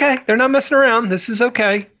 okay, they're not messing around. This is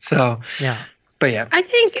okay. So Yeah. but yeah, I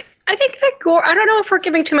think the gore. I don't know if we're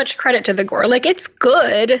giving too much credit to the gore. Like it's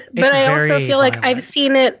good, but It's I also very feel like violent. I've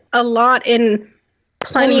seen it a lot in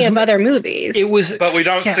plenty Well, it of was- other movies. it was. But we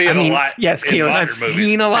don't see it a lot. Yes, in Caitlin, modern I've movies.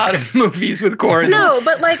 seen a lot of movies with gore. in them. no,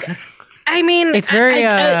 but like, I mean, It's very,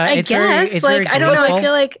 I it's very- guess it's like very I don't know. I gleeful.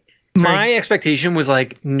 feel like My expectation was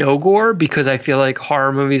like no gore because I feel like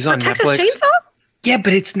horror movies on Texas Netflix. Chainsaw. Yeah,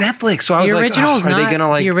 but it's Netflix, so I was The like, original's are not. they gonna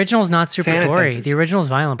like? The original's not super sanitize gory. this? The original's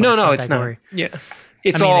violent. But No, it's it's that not. gory. Yeah,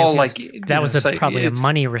 it's I mean, all it was- like that was probably a it's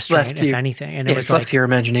money restraint, left to if you. anything, and Yeah, it was it's left like to your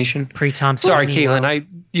imagination. pre-Tom. Sorry, Savini Caitlin. world.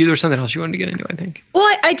 There was something else you wanted to get into. I think. Well,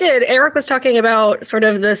 I did. Eric was talking about sort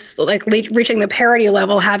of this, like reaching the parody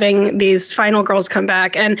level, having these final girls come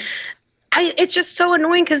back, and it's just so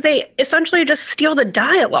annoying because they essentially just steal the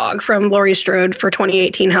dialogue from Laurie Strode for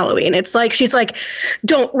 2018 Halloween. It's like she's like,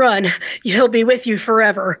 "Don't run, he'll be with you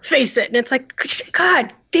forever. Face it." And it's like,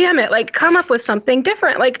 God damn it! Like, come up with something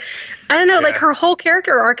different. Like, I don't know. Like her whole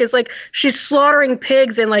character arc is like she's slaughtering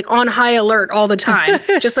pigs and like on high alert all the time,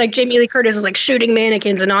 just like Jamie Lee Curtis is like shooting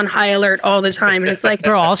mannequins and on high alert all the time. And it's like,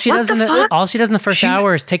 Bro, all she what does the in the fuck? all she does in the first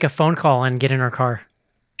hour is take a phone call and get in her car.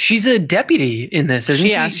 She's a deputy in this, isn't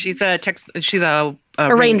Yeah, she? she's a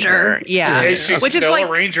ranger. Yeah. Is she Which is still like-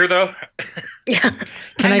 a ranger though? Yeah.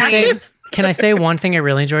 Can I say one thing I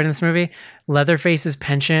really enjoyed in this movie? Leatherface's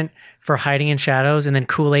penchant for hiding in shadows and then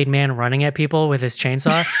Kool-Aid Man running at people with his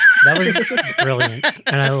chainsaw. That was brilliant,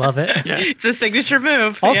 and I love it. It's a signature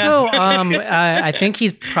move. Also, I think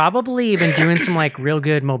he's probably been doing some like real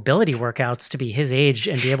good mobility workouts to be his age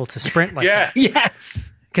and be able to sprint like that. Yeah.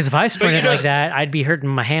 Yes. Because if I sprinted know- like that, I'd be hurting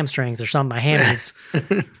my hamstrings or something, my hammies.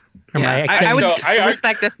 Or my I would Achilles. I-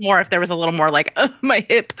 respect this more if there was a little more like my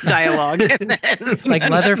hip dialogue in this. Like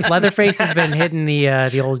Leatherface has been hitting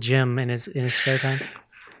the old gym in his spare time.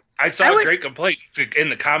 I saw a great complaint in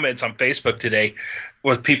the comments on Facebook today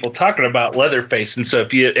with people talking about Leatherface. And so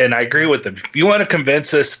and I agree with them. If you want to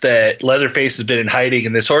convince us that Leatherface has been in hiding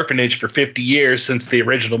in this orphanage for 50 years since the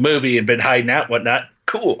original movie and been hiding out and whatnot,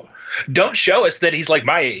 cool. Don't show us that he's like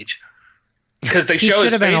my age. Because they He show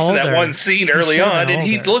his should have been face in that older. one scene He early should have on, been and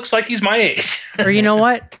he older. looks like he's my age. Or you know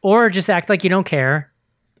what? Or just act like you don't care.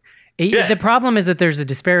 Yeah. The problem is that there's a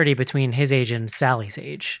disparity between his age and Sally's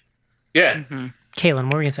age. Yeah. Caitlin,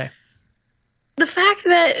 what were you gonna say? The fact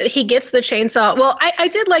that he gets the chainsaw. Well, I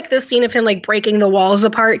did like this scene of him like breaking the walls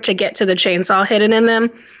apart to get to the chainsaw hidden in them.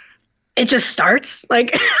 It just starts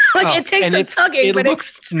like it takes a tugging, It but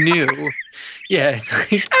looks new. Yeah,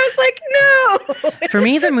 it's like, I was like, no. For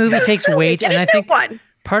me, the movie takes weight, and I think one.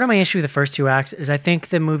 part of my issue with the first two acts is I think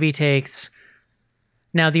the movie takes.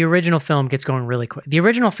 Now, the original film gets going really quick. The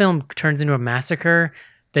original film turns into a massacre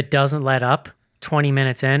that doesn't let up 20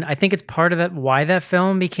 minutes in. I think it's part of that why that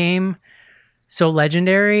film became so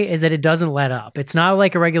legendary is that it doesn't let up. It's not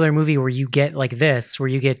like a regular movie where you get like this, where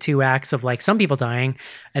you get two acts of like some people dying,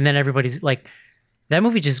 and then everybody's like, that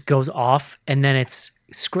movie just goes off, and then it's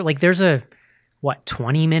like there's a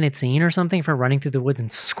 20-minute scene or something for running through the woods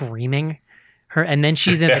and screaming her, and then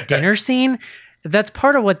she's in the dinner scene. That's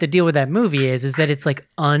part of what the deal with that movie is that it's like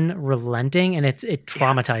unrelenting and it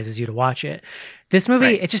traumatizes you to watch it. This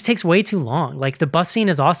movie, it just takes way too long. Like the bus scene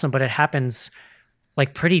is awesome, but it happens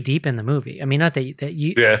like pretty deep in the movie. I mean, not that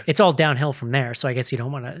you, it's all downhill from there. So I guess you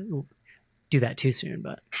don't want to do that too soon,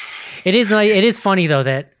 but it is funny though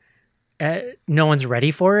that no one's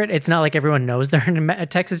ready for it. It's not like everyone knows they're in a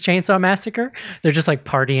Texas Chainsaw Massacre. They're just like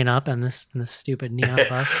partying up on this stupid neon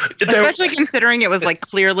bus. Especially considering it was like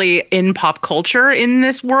clearly in pop culture in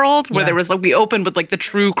this world where Yeah. there was like we opened with like the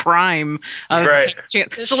true crime of Right.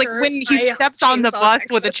 so like when he steps on the bus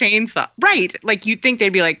with a chainsaw, right? Like you'd think they'd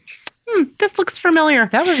be like, this looks familiar.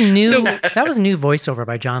 That was new. So- That was new voiceover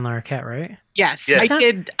by John Larroquette, right? Yes, Yes.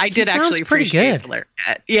 I did sounds actually pretty appreciate good.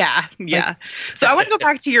 Larroquette. Yeah. So I want to go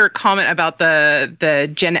back to your comment about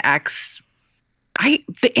the Gen X.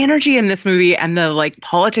 The energy in this movie and the like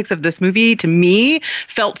politics of this movie to me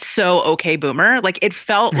felt so okay boomer. Like it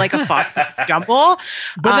felt like a Fox News jumble.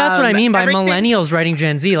 But that's what I mean by everything- millennials writing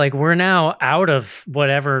Gen Z. Like we're now out of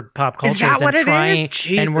whatever pop culture that and what it trying, is?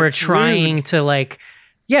 and we're Jesus, trying rude. to like,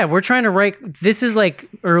 yeah, we're trying to write. This is like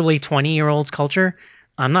early 20-year-olds culture.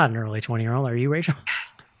 I'm not an early 20-year-old. Are you, Rachel?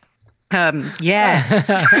 Yes.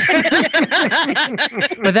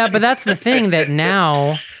 But that's the thing that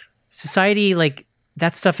now society like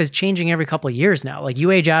that stuff is changing every couple of years now. Like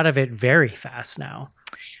you age out of it very fast now.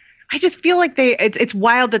 I just feel like it's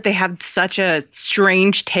wild that they have such a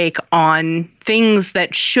strange take on things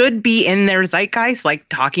that should be in their zeitgeist, like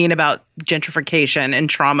talking about gentrification and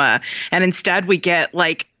trauma. And instead we get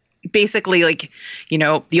like, basically like,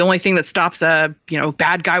 the only thing that stops a,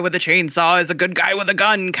 bad guy with a chainsaw is a good guy with a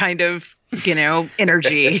gun kind of,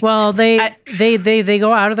 energy. Well, they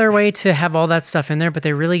go out of their way to have all that stuff in there, but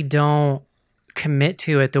they really don't commit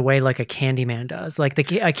to it the way like a Candyman does. Like a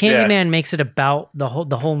Candyman makes it about the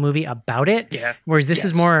whole movie about it. Yeah. Whereas this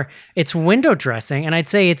is more, it's window dressing, and I'd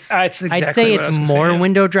say it's more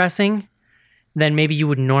window dressing than maybe you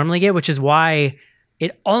would normally get, which is why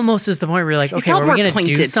it almost is the point where you're like, okay, we're going to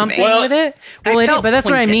do something with it. Well, but that's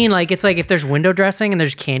what I mean. Like, it's like if there's window dressing and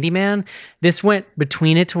there's Candyman, this went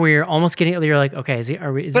between it to where you're almost getting, you're like, okay, is this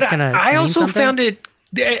going to I also found it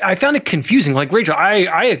confusing. Like, Rachel,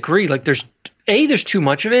 I agree. Like, there's too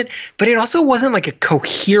much of it, but it also wasn't like a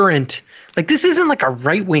coherent, like, this isn't like a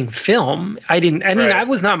right-wing film. That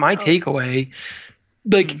was not my takeaway.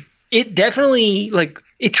 Like, it definitely, like,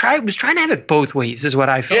 was trying to have it both ways, is what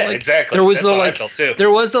I felt. Yeah, exactly. There was That's what I felt too.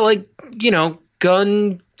 There was the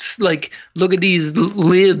gun, like, look at these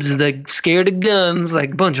libs, like, scared of guns,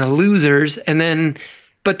 like a bunch of losers, and then.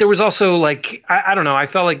 But there was also like I don't know. I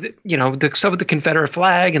felt like the stuff with the Confederate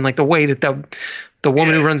flag and like the way that the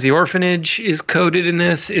woman who runs the orphanage is coded in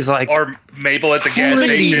this is like, or Mabel at the gas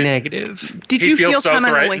station. Negative. Did you feel so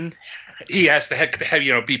threatened? He has to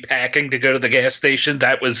have be packing to go to the gas station.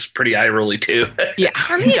 That was pretty eye rolly too. Yeah,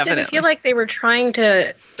 for me, it didn't feel like they were trying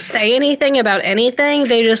to say anything about anything.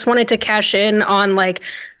 They just wanted to cash in on like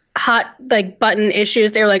hot like button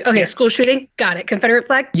issues. They were like, okay, school shooting, got it. Confederate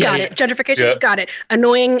flag, got it. Gentrification, got it.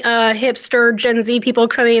 Annoying hipster Gen Z people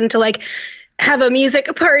coming in to like have a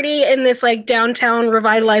music party in this like downtown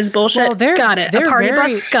revitalized bullshit. Well, got it. A party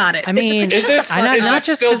bus, got it. I mean, is it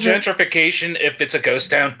still gentrification if it's a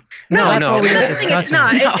ghost town? No. That's it's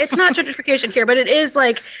not. No. It's not gentrification here, but it is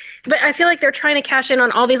like. But I feel like they're trying to cash in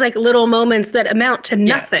on all these like little moments that amount to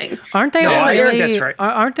nothing. Aren't they all really? That's right.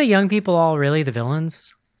 Aren't the young people all really the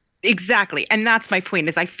villains? Exactly. And that's my point,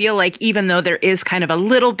 is I feel like even though there is kind of a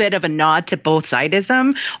little bit of a nod to both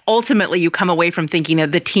sidism, ultimately you come away from thinking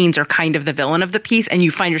of the teens are kind of the villain of the piece, and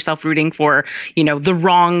you find yourself rooting for, the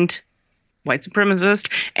wronged white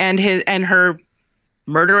supremacist and her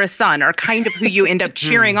murderous son are kind of who you end up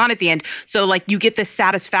cheering on at the end. So like you get this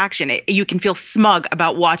satisfaction. You can feel smug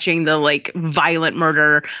about watching the like violent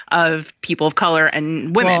murder of people of color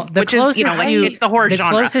and women, which is, it's the horror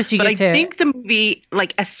genre. But I think the movie,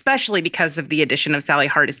 like, especially because of the addition of Sally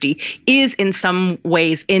Hardesty, is in some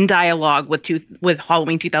ways in dialogue with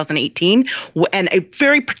Halloween 2018 and a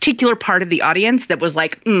very particular part of the audience that was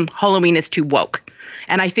like, Halloween is too woke.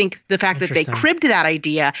 And I think the fact that they cribbed that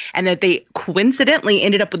idea and that they coincidentally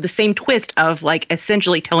ended up with the same twist of like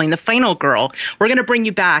essentially telling the final girl, we're going to bring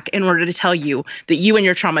you back in order to tell you that you and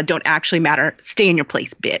your trauma don't actually matter. Stay in your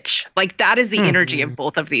place, bitch. Like that is the energy of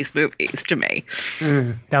both of these movies to me.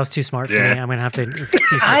 That was too smart for me. I'm going to have to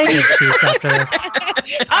see some shoots after this.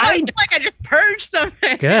 I feel like I just purged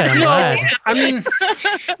something. Good. I'm glad. I mean...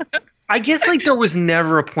 I guess like there was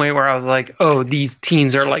never a point where I was like, oh, these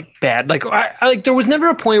teens are like bad. Like there was never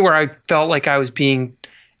a point where I felt like I was being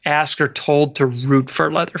asked or told to root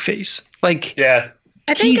for Leatherface. Like, yeah,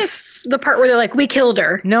 I think it's the part where they're like, we killed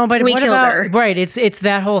her. No, but we killed her. Right. It's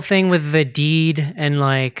that whole thing with the deed and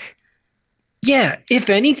like. Yeah. If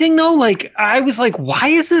anything though, like I was like, why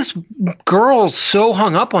is this girl so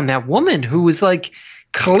hung up on that woman who was like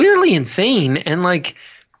clearly insane and like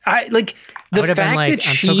I would have been like, I'm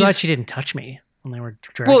so glad she didn't touch me when they were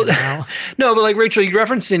dragging her out. No, but like Rachel, you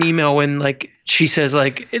referenced an email when like she says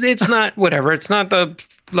like it's not whatever. It's not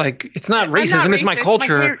it's not racism. It's my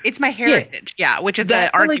culture. It's my heritage. Yeah, which is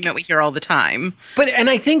the argument we hear all the time. But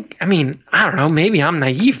I think I don't know. Maybe I'm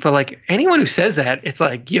naive, but like anyone who says that, it's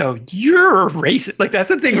like yo, you're racist. Like that's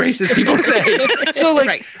the thing racist people say. So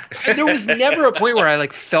like there was never a point where I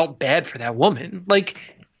like felt bad for that woman. Like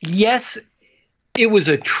yes. It was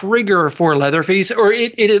a trigger for Leatherface, or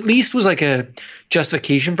it at least was like a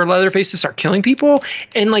justification for Leatherface to start killing people.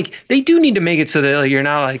 And like they do need to make it so that like, you're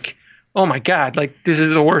not like, oh my God, like this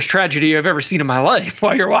is the worst tragedy I've ever seen in my life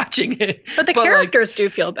while you're watching it. But the characters do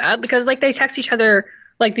feel bad because like they text each other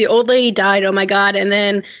like the old lady died, oh my God, and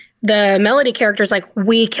then the Melody character's like,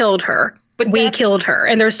 we killed her. But we killed her.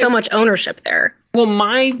 And there's so much ownership there. Well,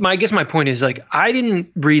 I guess my point is like I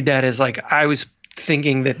didn't read that as like I was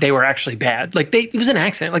thinking that they were actually bad. Like it was an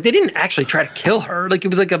accident. Like they didn't actually try to kill her. Like it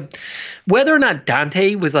was like whether or not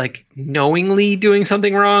Dante was like knowingly doing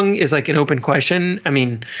something wrong is like an open question. I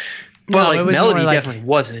mean, But No, like it was more Melody like- definitely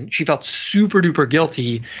wasn't. She felt super duper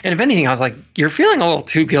guilty. And if anything, I was like, you're feeling a little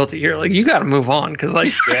too guilty here. Like, you got to move on. Cause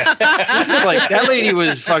like, this is like, that lady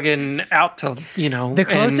was fucking out to, The and-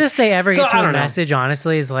 closest they ever so get I to a don't know. message,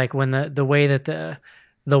 honestly, is like when the way that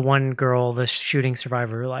the one girl, the shooting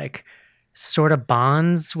survivor, like sort of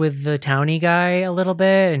bonds with the townie guy a little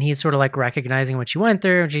bit, and he's sort of like recognizing what she went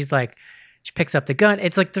through, and she's like, she picks up the gun.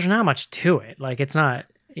 It's like there's not much to it. Like it's not,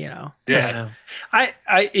 Yeah.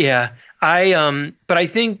 But I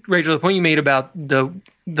think, Rachel, the point you made about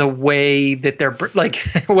the way that they're like,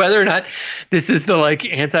 whether or not this is the like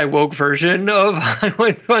anti-woke version of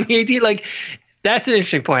Hollywood 2018, like that's an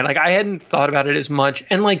interesting point. Like I hadn't thought about it as much.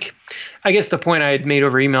 And like, I guess the point I had made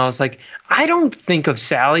over email is like, I don't think of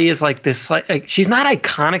Sally as like this, like she's not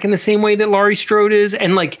iconic in the same way that Laurie Strode is.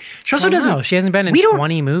 And like, she also doesn't, no, she hasn't been in we don't-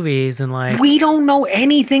 20 movies, and like we don't know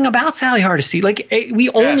anything about Sally Hardesty. Like we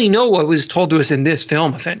only know what was told to us in this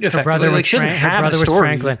film. her Effectively, brother like, was she doesn't her have brother a was story.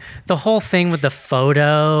 Franklin. The whole thing with the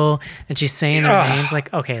photo, and she's saying their Ugh. names.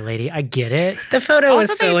 Like, okay, lady, I get it. The photo was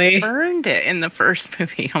Also, they silly. burned it in the first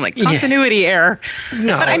movie. I'm like, Yeah. continuity error.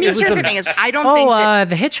 No, But I mean, it was here's a the thing: is mess. I don't think that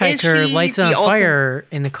The hitchhiker she lights it the on fire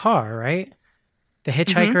in the car, right? The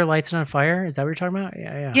hitchhiker lights it on fire. Is that what you're talking about?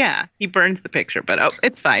 Yeah. yeah, he burns the picture, but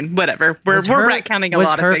it's fine. Whatever. We're Was her- retconning a was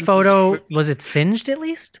lot her of things. photo? Was it singed at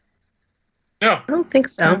least? No. I don't think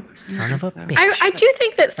so. Son of a bitch. I do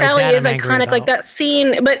think that Sally that is I'm angry iconic, like about. that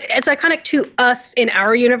scene, but it's iconic to us in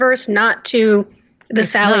our universe, not to the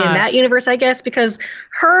It's Sally in not. that universe, I guess, because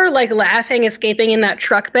her like laughing, escaping in that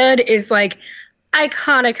truck bed is like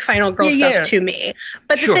iconic Final Girl Yeah, stuff yeah. to me.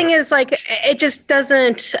 But Sure. the thing is, like, it just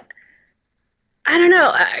doesn't. I don't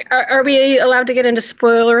know. Are we allowed to get into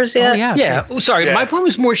spoilers yet? Oh yeah. Yeah. please. Sorry, Yeah. my point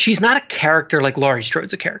was more. She's not a character like Laurie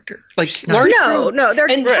Strode's a character. Like She's not. Laurie No, Strode. no, they're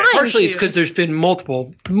And trying partially to. it's because there's been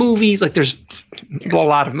multiple movies. Like there's a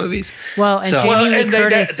lot of movies. Well, and So- Jamie Well, Lee and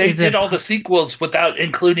Curtis they is did a, all the sequels without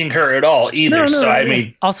including her at all either. No, so no, I no.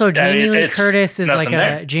 mean, also Jamie Lee it's Curtis is like nothing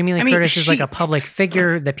there. Jamie Lee I mean, Curtis is like she- a public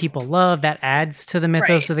figure that people love. That adds to the mythos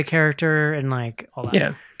Right. of the character and like all that.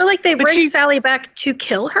 Yeah. But like they But bring she's- Sally back to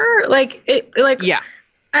kill her. Like it. Like Yeah,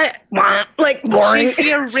 like boring. she's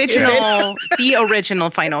the original, the original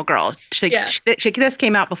Final Girl. Yeah. This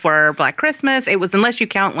came out before Black Christmas. It was, unless you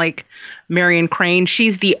count like Marion Crane,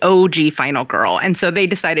 she's the OG Final Girl, and so they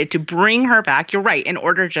decided to bring her back. You're right, in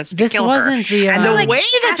order just to This kill wasn't her. the And the Like way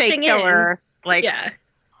that they cashing kill in. her, like yeah.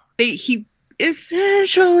 he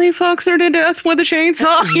essentially fucks her to death with a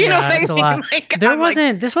chainsaw. You know Yeah, what I that's a mean? lot. Like, There I'm like,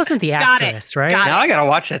 wasn't. This wasn't the Got it. actress, right? Got Now I gotta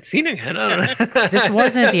watch that scene again. I don't know. This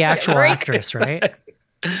wasn't the actual Merry actress, right?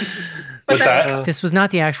 what's that? This was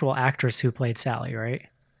not the actual actress who played Sally, right?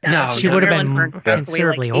 No, She no. would have Marilyn been Monroe passed away,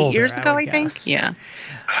 considerably like 8 older. years ago, would I think. guess. Yeah.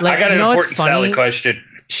 Like, I got you an know what's important Sally funny? question.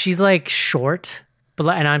 She's like short, but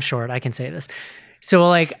and I'm short. I can say this. So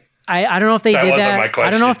like, I don't know if they That did wasn't that. my I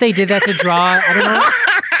question. don't know if they did that to draw. I don't know.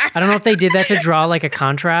 I don't know if they did that to draw like a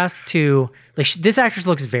contrast to like this actress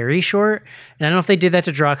looks very short, and I don't know if they did that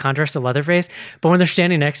to draw a contrast to Leatherface. But when they're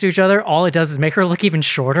standing next to each other, all it does is make her look even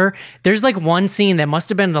shorter. There's like one scene that must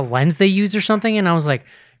have been the lens they used or something, and I was like,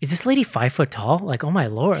 "Is this lady 5 foot tall? Like, oh my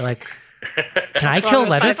lord! Like, can I kill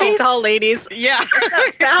Leatherface? Tall ladies. Yeah.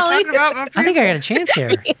 Sally. I think I got a chance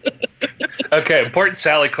here." Okay, important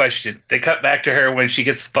Sally question. They cut back to her when she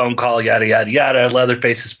gets the phone call, yada, yada, yada.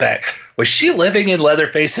 Leatherface is back. Was she living in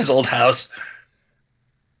Leatherface's old house?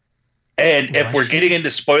 And if Was we're she? getting into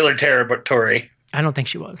spoiler territory, I don't think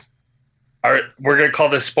she was. we're going to call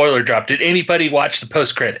this spoiler drop. Did anybody watch the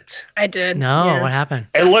post credits? I did. No, Yeah. what happened?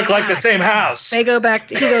 It looked like the same house, They go back.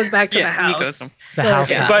 He goes back to Yeah, the he house. goes- The Yeah.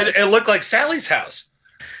 house. Yeah. but it looked like Sally's house.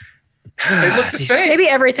 They look the same. Maybe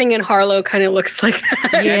everything in Harlow kind of looks like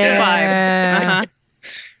that. Yeah. Uh-huh.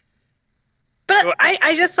 But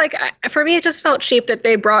I just like, for me, it just felt cheap that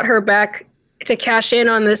they brought her back to cash in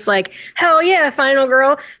on this, like, hell yeah, Final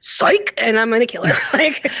Girl, psych, and I'm going to kill her.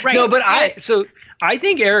 Like, Right. No, but I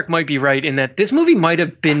think Eric might be right in that this movie might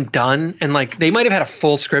have been done and like they might have had a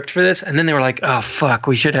full script for this, and then they were like, "Oh fuck,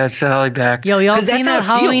 we should have Sally back." Yo, y'all 'Cause that's seen how that it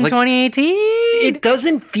feels. Halloween Like, 2018? It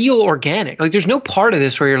doesn't feel organic. Like there's no part of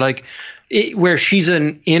this where you're like, where she's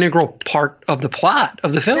an integral part of the plot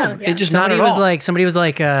of the film. No, yeah. It just Somebody not at was all.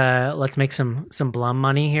 like, let's make some Blum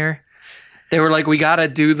money here. They were like, we got to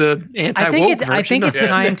do the anti-woke I think it's version of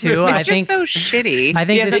time it. to. It's I just think so shitty. I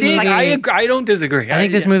think Yeah, this It is. movie- I don't disagree. I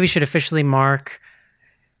think this movie should officially mark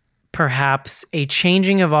perhaps a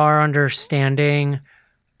changing of our understanding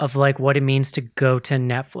of like what it means to go to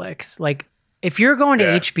Netflix. Like if you're going to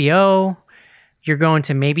Yeah. HBO, you're going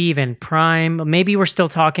to maybe even Prime. Maybe we're still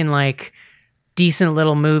talking like decent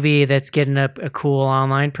little movie that's getting a cool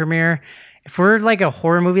online premiere. if we're like a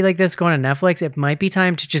horror movie like this going to Netflix, it might be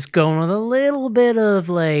time to just go in with a little bit of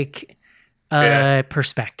like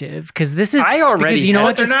perspective, because this is because you know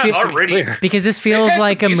what this feels because this feels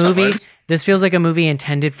like a movie. This feels like a movie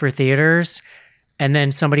intended for theaters, and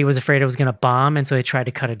then somebody was afraid it was going to bomb, and so they tried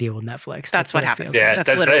to cut a deal with Netflix. That's what happened. Yeah,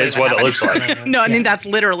 that is what it looks like. No, I mean that's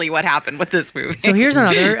literally what happened with this movie. So here's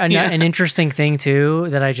an interesting thing too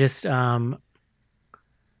that I just about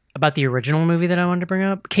the original movie that I wanted to bring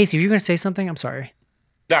up. Casey, were you going to say something? I'm sorry.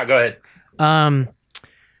 No, go ahead.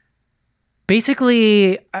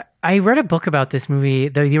 Basically, I read a book about this movie,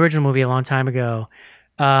 the original movie, a long time ago,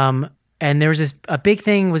 and there was a big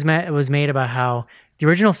thing was made about how the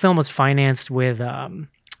original film was financed with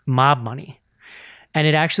mob money, and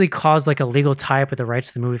it actually caused like a legal tie-up with the rights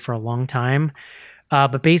to the movie for a long time.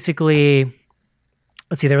 But basically,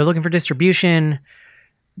 let's see, they were looking for distribution.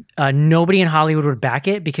 Nobody in Hollywood would back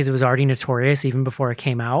it because it was already notorious even before it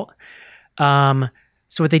came out. So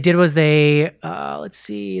what they did was they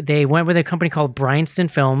went with a company called Bryanston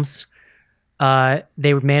Films.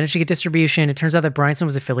 They managed to get distribution. It turns out that Bryanston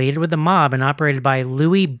was affiliated with the mob and operated by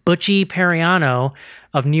Louis Butchie Periano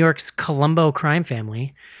of New York's Colombo crime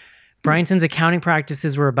family. Bryanston's accounting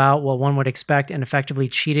practices were about what one would expect and effectively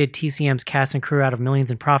cheated TCM's cast and crew out of millions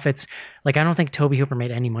in profits. Like, I don't think Tobe Hooper made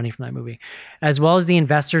any money from that movie, as well as the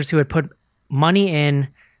investors who had put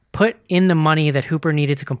in the money that Hooper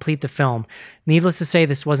needed to complete the film. Needless to say,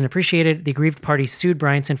 this wasn't appreciated. The aggrieved parties sued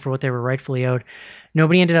Bryanston for what they were rightfully owed.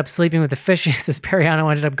 Nobody ended up sleeping with the fishes, as Periano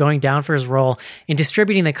ended up going down for his role in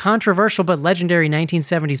distributing the controversial but legendary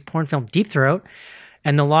 1970s porn film Deep Throat,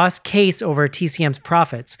 and the lost case over TCM's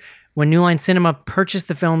profits. When New Line Cinema purchased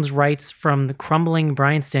the film's rights from the crumbling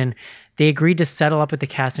Bryanston, they agreed to settle up with the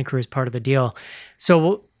cast and crew as part of the deal.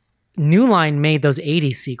 So New Line made those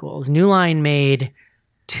 80s sequels. New Line made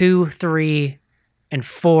 2, 3, and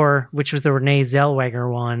 4, which was the Renee Zellweger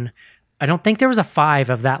one. I don't think there was a 5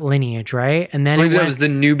 of that lineage, right? And then that was The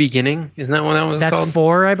New Beginning. Isn't that what that was called? That's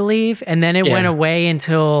 4, I believe. And then it went away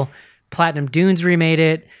until Platinum Dunes remade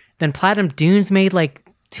it. Then Platinum Dunes made like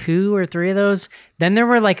 2 or 3 of those. Then there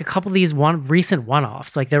were like a couple of these recent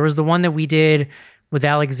one-offs. Like there was the one that we did with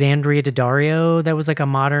Alexandria Daddario that was like a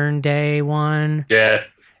modern day one. Yeah.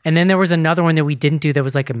 And then there was another one that we didn't do that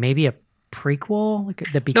was like maybe a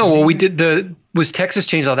prequel. We did was Texas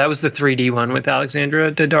Chainsaw. That was the 3D one with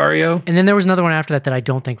Alexandra Daddario. And then there was another one after that I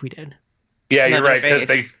don't think we did. Yeah, you're right,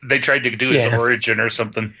 because they tried to do his origin or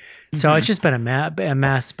something. So it's just been a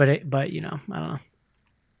mess, but you know, I don't know.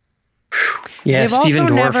 Yeah, they've also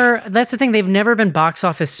never. That's the thing. They've never been box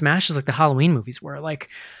office smashes like the Halloween movies were. Like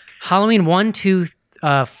Halloween 1, 2,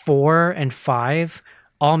 4, and 5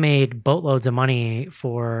 all made boatloads of money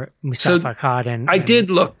for Mustafa Akkad. And I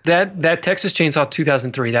did look that Texas Chainsaw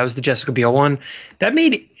 2003. That was the Jessica Biel one. That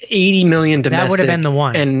made $80 million domestic. That would have been the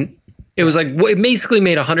one. And it was like it basically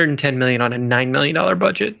made $110 million on a $9 million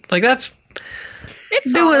budget. Like it's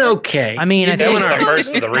doing okay. I mean, I think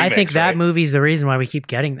that right? movie's the reason why we keep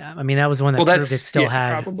getting them. I mean, that was one that proved it still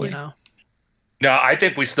had, probably. You know. No, I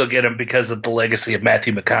think we still get them because of the legacy of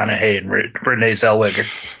Matthew McConaughey and Renee Zellweger.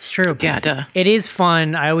 It's true. Yeah, duh. It is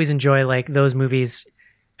fun. I always enjoy like those movies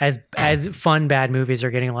as fun bad movies are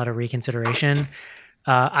getting a lot of reconsideration.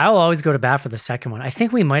 I'll always go to bat for the second one. I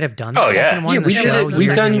think we might have done the second one. Yeah, we did.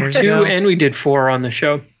 We've done 2 and we did 4 on the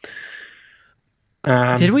show.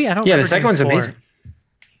 Did we? I don't. Yeah, the second one's amazing.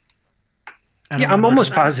 Yeah, I'm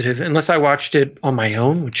almost positive, unless I watched it on my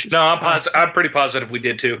own. I'm pretty positive we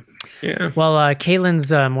did too. Yeah. Well, Caitlin's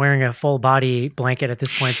wearing a full body blanket at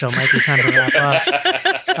this point, so it might be time to wrap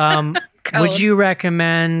up. Would you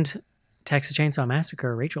recommend Texas Chainsaw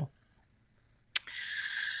Massacre, Rachel?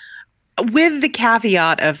 With the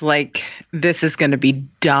caveat of like this is going to be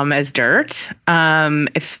dumb as dirt. I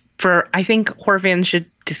think horror fans should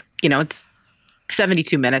just it's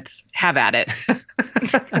 72 minutes. Have at it.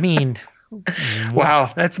 I mean. Wow,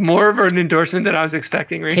 that's more of an endorsement than I was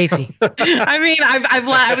expecting, Rachel. Casey. I mean,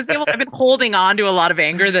 I've been holding on to a lot of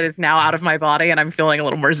anger that is now out of my body, and I'm feeling a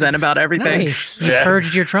little more zen about everything. Nice. You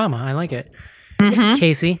purged your trauma. I like it. Mm-hmm.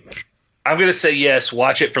 Casey? I'm going to say yes.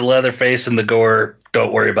 Watch it for Leatherface and the gore.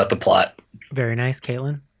 Don't worry about the plot. Very nice.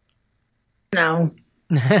 Caitlin? No.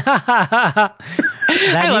 that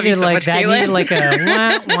needed like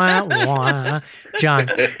a wah, wah, wah. John?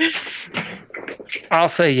 I'll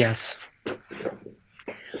say yes.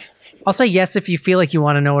 I'll say yes if you feel like you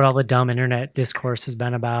want to know what all the dumb internet discourse has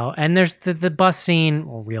been about. And there's the bus scene,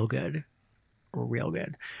 real good.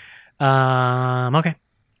 Okay.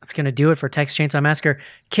 That's going to do it for Texas Chainsaw Massacre.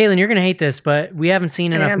 Kaylin, you're going to hate this, but we haven't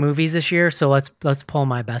seen enough movies this year, so let's pull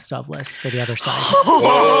my best of list for the other side.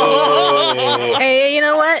 Hey, you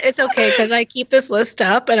know what? It's okay because I keep this list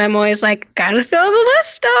up, and I'm always like, gotta fill the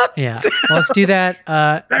list up. Yeah, well, let's do that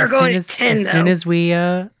as soon as we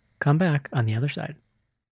come back on the other side.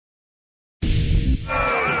 She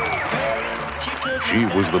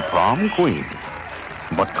was the prom queen,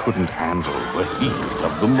 but couldn't handle the heat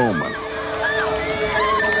of the moment.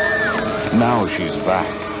 Now she's back,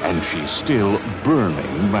 and she's still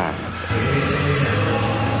burning mad.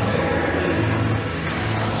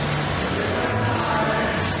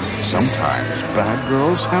 Sometimes bad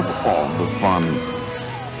girls have all the fun.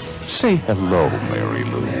 Say hello, Mary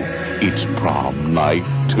Lou. It's prom night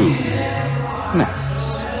 2.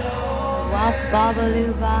 Next. Wop,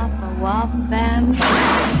 babaloo, bop, wop, bam.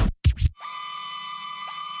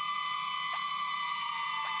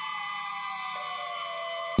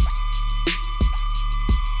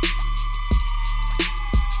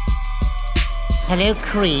 Hello,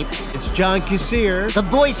 creeps. It's John Kassir, The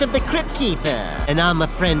voice of the Crypt Keeper. and I'm a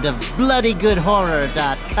friend of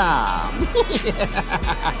BloodyGoodHorror.com.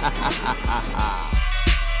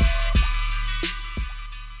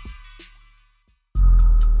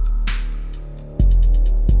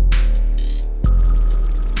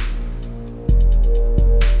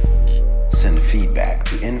 Send feedback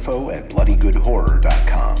to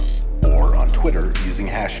info@bloodygoodhorror.com or on Twitter using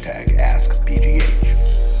hashtag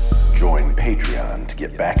AskBGH. Join Patreon to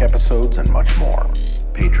get back episodes and much more.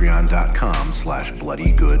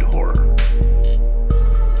 Patreon.com/bloodygoodhorror.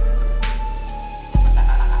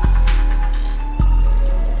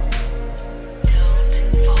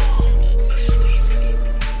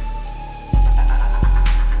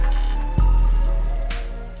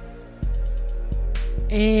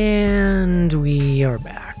 And we are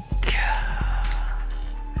back.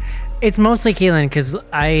 It's mostly Kaylin because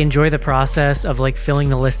I enjoy the process of like filling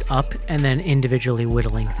the list up and then individually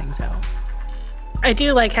whittling things out. I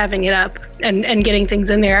do like having it up and getting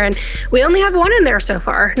things in there. And we only have one in there so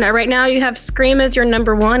far. Now, right now, you have Scream as your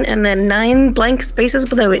number 1 and then 9 blank spaces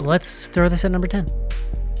below it. Let's throw this at number 10.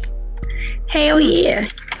 Hell yeah.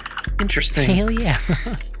 Interesting. Hell yeah.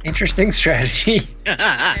 Interesting strategy.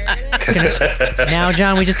 Now,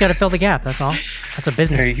 John, we just got to fill the gap. That's all. That's a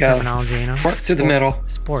business terminology, you know? Sports to the middle.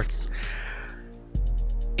 Sports.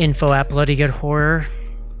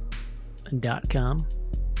 info@bloodygoodhorror.com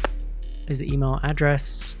is the email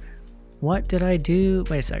address. What did I do?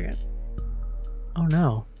 Wait a second. Oh,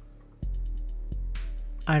 no.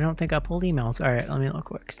 I don't think I pulled emails. All right, let me look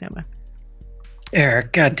quick. Stand by.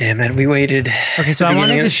 Eric, God damn it, we waited. Okay, so I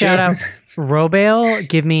wanted to shout out Robale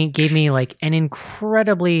gave me like an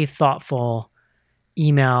incredibly thoughtful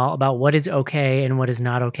email about what is okay and what is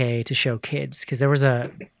not okay to show kids, because there was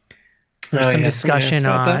some discussion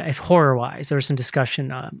on, if horror wise, there was some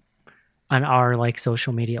discussion on our like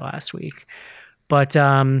social media last week. But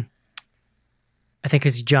I think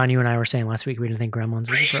because John, you and I were saying last week we didn't think Gremlins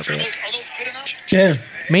was appropriate. Yeah.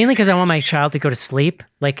 Mainly because I want my child to go to sleep.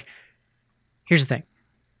 Like, here's the thing.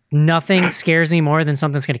 Nothing scares me more than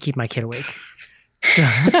something that's going to keep my kid awake.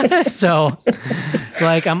 So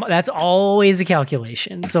like, that's always a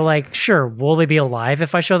calculation. So like, sure, will they be alive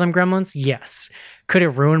if I show them Gremlins? Yes. Could it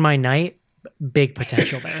ruin my night? Big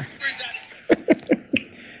potential there.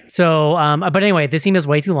 So, but anyway, this email is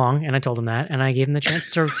way too long, and I told him that, and I gave him the chance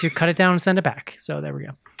to cut it down and send it back. So there we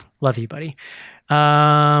go. Love you, buddy.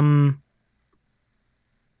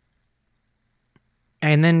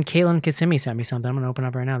 And then Caitlin Kissimmee sent me something. I'm going to open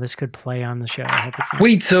up right now. This could play on the show. I hope it's not.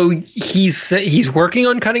 Wait, so he's working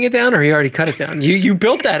on cutting it down, or he already cut it down? You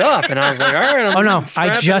built that up, and I was like, all right. Oh, no.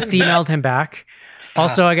 I just emailed him back.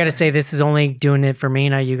 Also, I got to say, this is only doing it for me,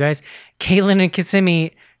 not you guys. Caitlin and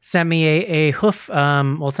Kissimmee sent me a hoof.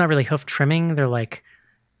 Well, it's not really hoof trimming. They're like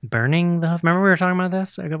burning the hoof. Remember we were talking about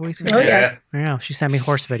this a couple weeks ago? Oh, yeah. I know. She sent me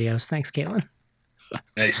horse videos. Thanks, Caitlin.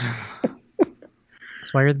 Nice.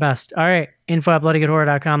 That's why you're the best. All right.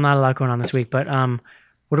 info@bloodygoodhorror.com. Not a lot going on this week, but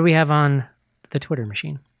what do we have on the Twitter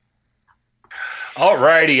machine?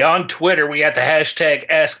 Alrighty, on Twitter, we got the hashtag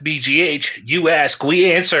AskBGH. You ask,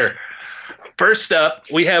 we answer. First up,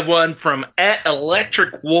 we have one from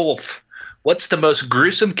 @ElectricWolf. What's the most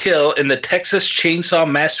gruesome kill in the Texas Chainsaw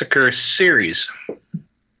Massacre series?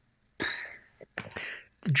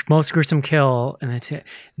 The most gruesome kill in the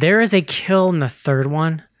there is a kill in the third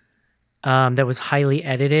one that was highly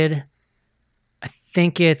edited. I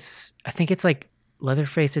think it's like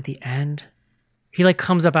Leatherface at the end. He like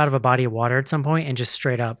comes up out of a body of water at some point and just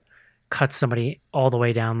straight up cuts somebody all the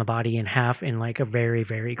way down the body in half in like a very,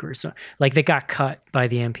 very gruesome, like they got cut by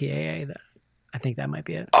the MPAA. I think that might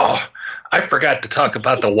be it. Oh, I forgot to talk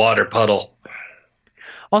about the water puddle.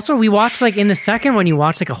 Also, we watched like in the second one, you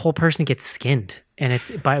watch like a whole person get skinned, and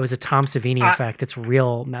it was a Tom Savini effect. It's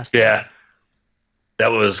real messed up. Yeah, that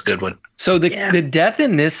was a good one. So the death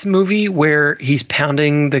in this movie where he's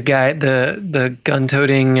pounding the guy, the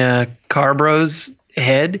gun-toting car bro's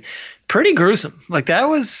head, pretty gruesome. Like that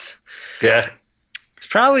was. Yeah. It's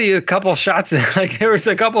probably a couple shots. Like there was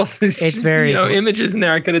a couple. It's very images in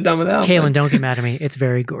there I could have done without. Kaylin, don't get mad at me. It's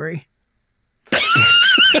very gory.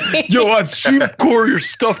 Yo, I've seen gorier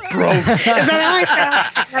stuff, bro. Is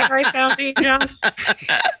that how I sound, John?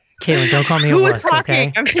 Kaylin, don't call me a wuss,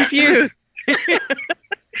 okay? I'm confused.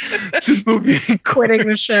 This movie quitting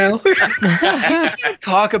the show.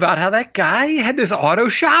 Talk about how that guy had this auto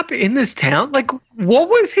shop in this town. Like, what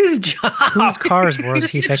was his job? Whose cars was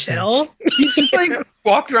he fixing? He just like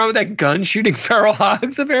walked around with that gun shooting feral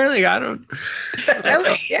hogs. Apparently, I don't.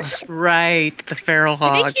 Right, the feral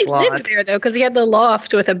hog. I think he lived there though, because he had the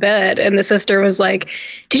loft with a bed, and the sister was like,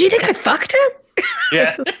 "Did you think I fucked him?"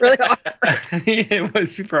 Yeah, it's really awkward. It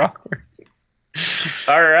was super awkward.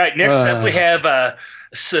 All right, next up we have a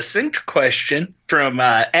succinct question from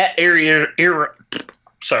at Erie,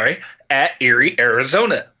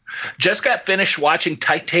 Arizona. Just got finished watching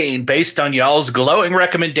Titan based on y'all's glowing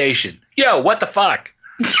recommendation. Yo, what the fuck?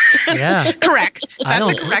 Yeah, correct.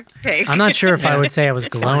 That's a correct take. I'm not sure if I would say I was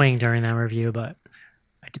glowing during that review, but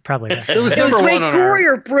I did probably. It was number way one on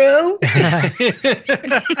gorier, bro.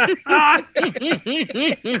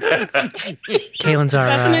 Kaylin's our.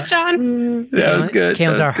 Wasn't it, John? That was good.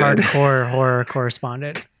 Kaylin's That our was good. hardcore horror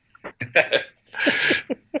correspondent.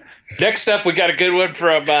 Next up, we got a good one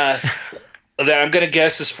from that I'm going to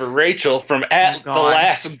guess is for Rachel from at the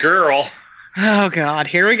last girl. Oh God,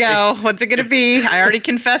 here we go. What's it gonna be? I already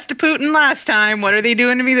confessed to Putin last time. What are they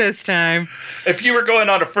doing to me this time? If you were going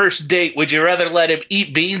on a first date, would you rather let him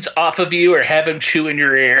eat beans off of you or have him chew in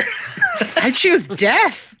your ear? I choose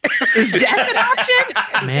death. Is death an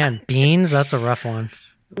option? Man, beans, that's a rough one.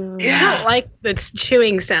 Yeah, I don't like the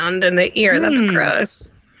chewing sound in the ear. That's gross.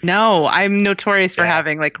 No, I'm notorious for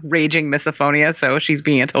having like raging misophonia, so she's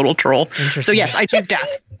being a total troll. So yes, I choose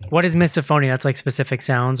death. What is misophonia? That's like specific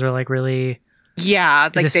sounds or like really. Yeah,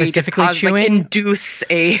 Is like it they just specifically cause, like, chewing? induce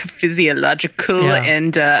a physiological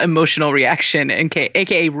and emotional reaction,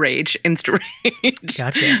 aka rage, instant rage.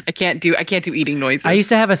 Gotcha. I can't do eating noises. I used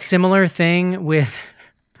to have a similar thing with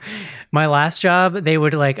my last job. They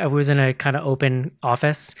would like, I was in a kind of open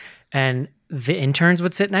office and the interns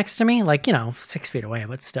would sit next to me, like, 6 feet away,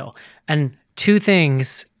 but still. And two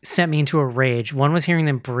things sent me into a rage. One was hearing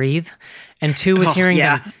them breathe, and two was hearing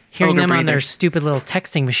them on their stupid little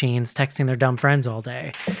texting machines, texting their dumb friends all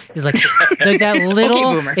day. It's like that little.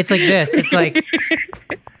 Boomer. It's like this. It's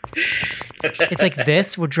like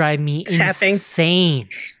this would drive me insane.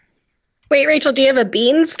 Wait, Rachel, do you have a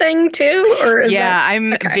beans thing too, or is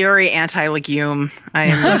I'm very anti-legume.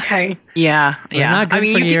 I'm okay. Yeah. Not good I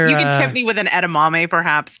mean, for you your, can tempt me with an edamame,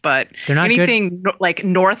 perhaps, but they're not anything like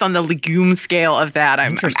north on the legume scale of that,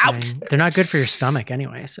 I'm out. They're not good for your stomach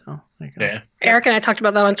anyway. So Eric and I talked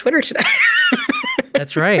about that on Twitter today.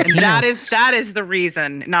 That's right. And that is the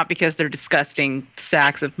reason, not because they're disgusting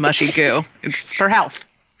sacks of mushy goo. It's for health.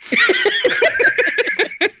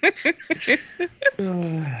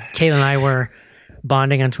 Kayla and I were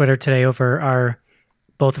bonding on Twitter today over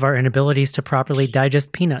both of our inabilities to properly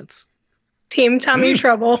digest peanuts. Team Tummy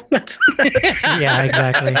Trouble. Yeah,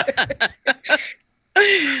 exactly.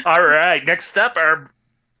 All right. Next up, our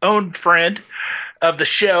own friend of the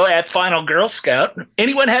show at Final Girl Scout.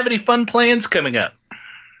 Anyone have any fun plans coming up?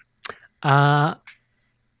 Yeah,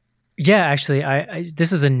 actually, I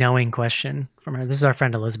this is a knowing question from her. This is our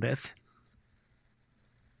friend Elizabeth.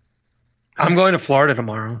 I'm going to Florida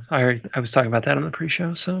tomorrow. I was talking about that on the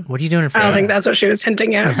pre-show. So what are you doing in I Florida? don't think that's what she was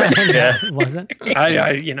hinting at. But wasn't.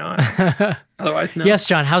 Otherwise, no. Yes,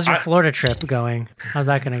 John. How's your Florida trip going? How's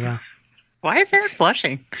that going to go? Why is Eric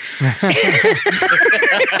blushing? He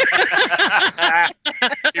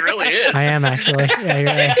really is. I am actually. Yeah, you're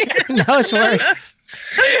right. No, it's worse.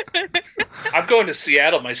 I'm going to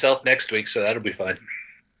Seattle myself next week, so that'll be fun.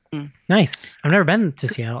 Nice. I've never been to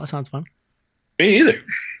Seattle. That sounds fun. Me either.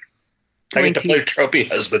 I get to play Trophy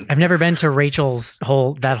Husband. I've never been to Rachel's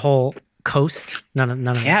whole coast. None of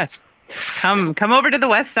that. Yes. Come over to the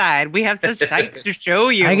west side. We have such sights to show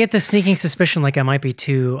you. I get the sneaking suspicion like I might be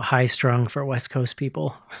too high strung for West Coast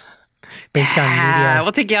people. based on Yeah, media.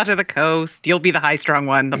 we'll take you out to the coast. You'll be the high-strung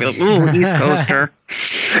one. They'll be like, ooh, East Coaster. I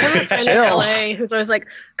have a friend in LA who's always like,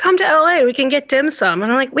 "Come to LA, we can get dim sum."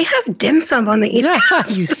 And I'm like, "We have dim sum on the East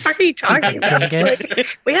Coast. You What are you talking about? dingus.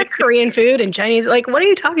 Like, we have Korean food and Chinese. Like, what are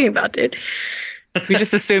you talking about, dude?" We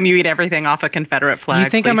just assume you eat everything off a Confederate flag. You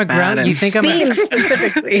think I'm a placemat You think I'm Beans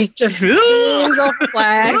specifically, just beans off the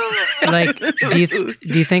flag. like? Do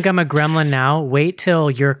you think I'm a gremlin now? Wait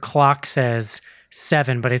till your clock says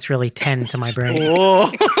 7, but it's really 10 to my brain.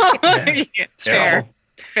 Oh, fair,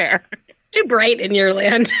 fair. Too bright in your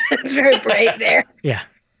land. It's very bright there. Yeah.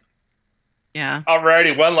 Yeah.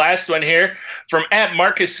 Alrighty, one last one here from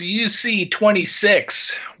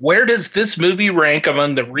 @MarcusUC26. Where does this movie rank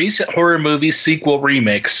among the recent horror movie sequel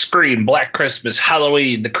remakes? Scream, Black Christmas,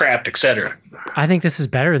 Halloween, The Craft, etc. I think this is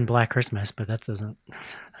better than Black Christmas, but that doesn't.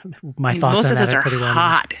 My thoughts Most on of that those are are pretty well.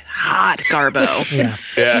 hot Garbo. Yeah.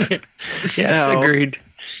 Yeah. Yes, So, agreed.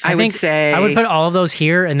 I would say I would put all of those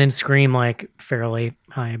here and then Scream like fairly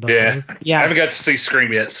high above Yeah. those. I yeah. haven't got to see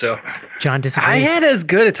Scream yet, so. John I disagrees. had as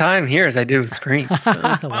good a time here as I do with Scream. So.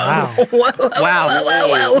 Wow.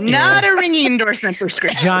 Wow. Not a ringing endorsement for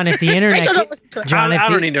Scream. John, if the internet Rachel, don't listen to it. John, I if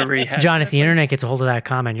don't the, need to rehash. John, if the internet gets a hold of that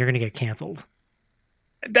comment, you're going to get canceled.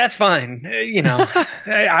 That's fine. You know,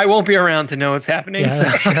 I won't be around to know what's happening. Yeah, so.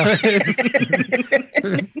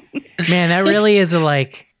 Man, that really is a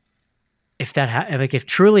like. If that like if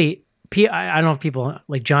truly, I don't know if people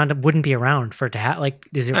like John wouldn't be around for it to have like.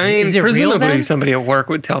 Is it? I mean, is it real presumably then? somebody at work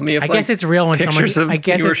would tell me if I guess like, it's real when pictures someone. of I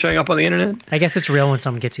guess you were it's showing up on the internet. I guess it's real when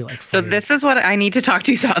someone gets you like. So fired. this is what I need to talk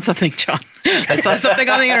to you about something, John. I saw something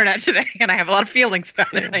on the internet today, and I have a lot of feelings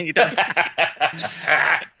about it. I need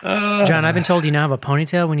to. John, I've been told you now have a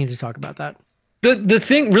ponytail. We need to talk about that. The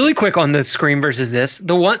thing really quick on the Scream versus this,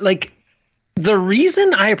 the one like the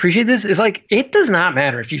reason I appreciate this is like it does not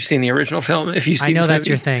matter if you've seen the original film. If you see, I know this that's movie.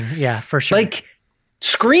 your thing. Yeah, for sure. Like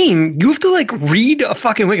Scream, you have to like read a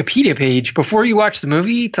fucking Wikipedia page before you watch the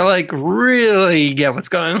movie to like really get what's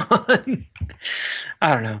going on.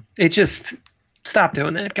 I don't know. It just stop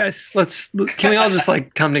doing that, guys. Can we all just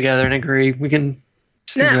like come together and agree? We can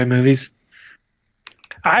just enjoy movies.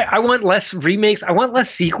 I want less remakes. I want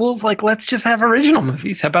less sequels. Like, let's just have original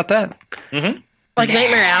movies. How about that? Mm-hmm. Like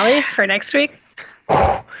Nightmare Alley for next week.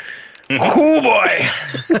 Oh boy,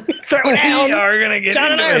 Throw down. we are gonna get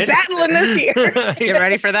John and into I are it. battling this year. Get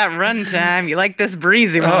ready for that runtime. You like this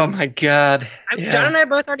breezy one? Oh my god. John and I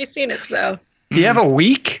both already seen it, so. Do you have a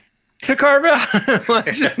week to carve out?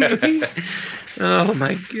 Watch this movie? Oh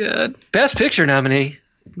my god. Best Picture nominee.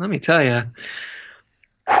 Let me tell you.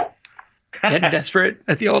 Getting desperate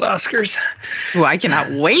at the old Oscars. Ooh, I cannot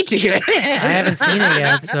wait to hear it. I haven't seen it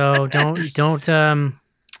yet, so don't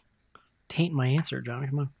taint my answer, John.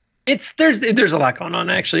 Come on. There's a lot going on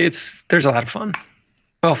actually. There's a lot of fun.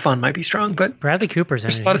 Well, fun might be strong, but Bradley Cooper's in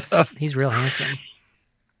There's it. a lot of stuff. He's real handsome.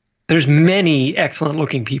 there's many excellent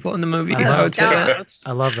looking people in the movie. I would say that.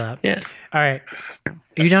 I love that. Yeah. All right.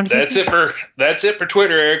 Are you done? That's Casey? it for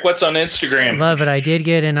Twitter, Eric. What's on Instagram? Love it. I did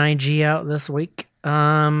get an IG out this week.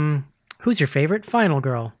 Who's your favorite final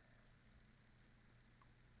girl?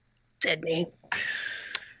 Sydney.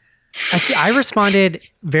 I responded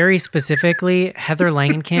very specifically Heather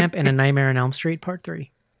Langenkamp in A Nightmare on Elm Street Part 3.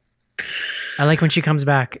 I like when she comes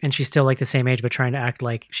back and she's still like the same age but trying to act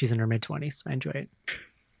like she's in her mid-20s. I enjoy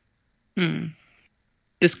it.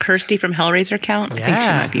 Does Kirsty from Hellraiser count? I think she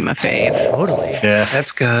Yeah. might be my fave. Totally. Yeah.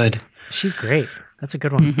 That's good. She's great. That's a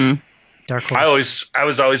good one. Mm-hmm. Dark Horse. I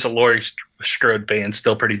was always a Laurie Strode fan,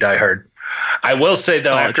 still pretty diehard. I will say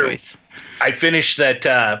though, Solid after choice. I finished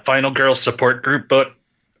that Final Girl support group book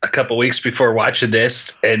a couple weeks before watching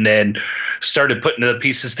this, and then started putting the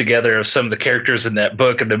pieces together of some of the characters in that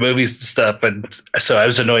book and the movies and stuff. And so I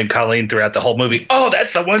was annoying Colleen throughout the whole movie. Oh,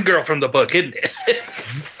 that's the one girl from the book, isn't it?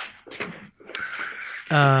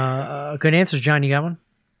 Good answers, John. You got one?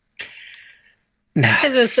 Nah.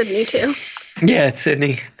 His is Sydney too. Yeah, it's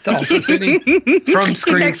Sydney. It's also Sydney from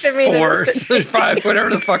Scream texted me that 4, it's Sydney. 5, whatever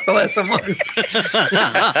the fuck the last one was.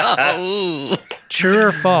 True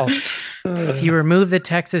or false? If you remove the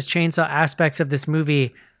Texas Chainsaw aspects of this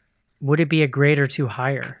movie, would it be a grade or two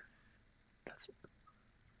higher? That's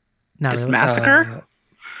not Just really. Massacre?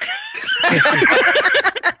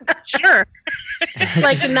 Sure.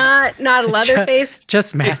 Like not Leatherface.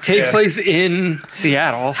 Just It Massacre. takes place in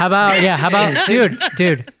Seattle. How about dude,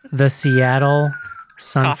 the Seattle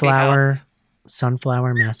Sunflower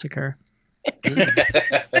Massacre.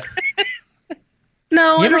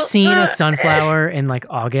 No. You I ever don't- seen a sunflower in like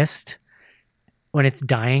August when it's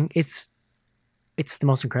dying? It's the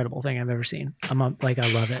most incredible thing I've ever seen. I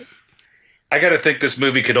love it. I got to think this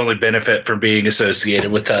movie could only benefit from being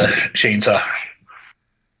associated with Chainsaw.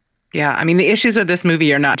 Yeah, I mean, the issues with this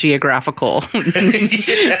movie are not geographical.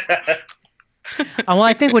 Well,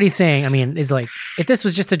 I think what he's saying, I mean, is like, if this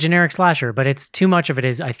was just a generic slasher, but it's too much of it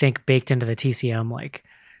is, I think, baked into the TCM, like,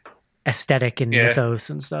 aesthetic and mythos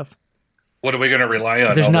and stuff. What are we going to rely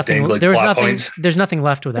on? There's nothing points? There's nothing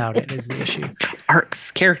left without it is the issue.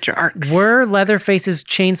 Character arcs. Were Leatherface's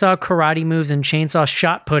chainsaw karate moves and chainsaw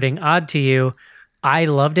shot putting odd to you? I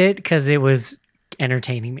loved it because it was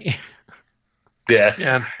entertaining me.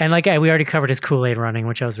 Yeah. And like we already covered his Kool-Aid running,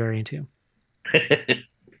 which I was very into.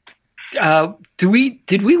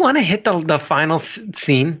 Did we want to hit the final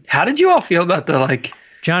scene? How did you all feel about the like?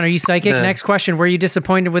 John, are you psychic? Next question. Were you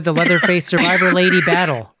disappointed with the Leatherface Survivor Lady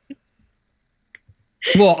battle?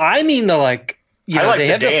 Well, I mean they have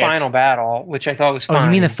the dance. final battle, which I thought was fine. Oh, you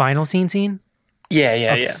mean the final scene?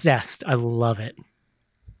 Yeah. Obsessed. I love it.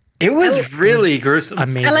 It was really gruesome.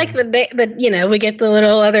 Amazing. I like the we get the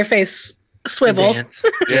little Leatherface swivel.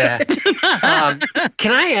 Yeah.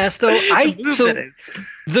 Can I ask though?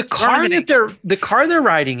 The car they're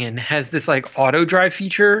riding in has this like auto drive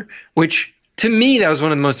feature, which to me that was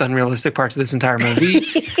one of the most unrealistic parts of this entire movie.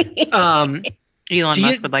 Elon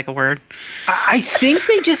Musk would like a word. I think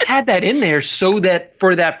they just had that in there so that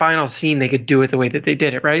for that final scene they could do it the way that they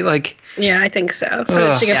did it, right? Like, yeah, I think so. So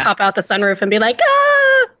that she could pop out the sunroof and be like,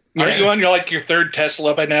 ah. Are you on your third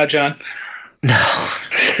Tesla by now, John? No,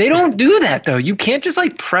 they don't do that though. You can't just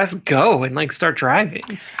like press go and like start driving.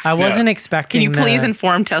 I wasn't expecting. Can you please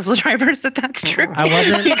inform Tesla drivers that that's true? I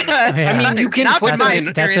wasn't. I mean, you can put them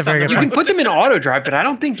in. That's a very good. You can put them in auto drive, but I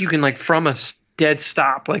don't think you can like from a dead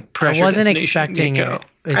stop like pressure. I wasn't expecting it.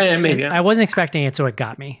 Maybe I wasn't expecting it, so it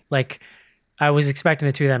got me. Like I was expecting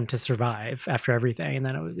the two of them to survive after everything, and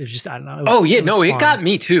then it was just I don't know. It got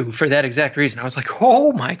me too for that exact reason. I was like,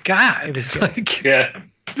 oh my god, it was good. Like,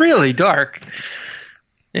 really dark.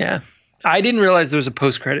 Yeah, I didn't realize there was a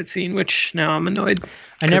post-credit scene, which now I'm annoyed.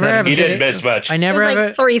 You didn't miss much. I never have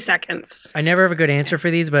like 3 seconds. I never have a good answer for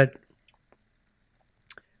these, but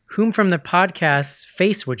whom from the podcast's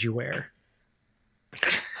face would you wear?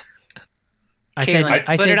 I said,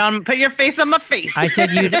 put your face on my face. I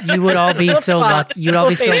said you would all be so lucky. You'd all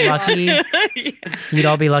be so lucky. You'd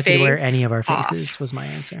all be lucky to wear any of our faces. Was my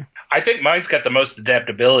answer. I think mine's got the most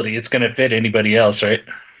adaptability. It's going to fit anybody else, right?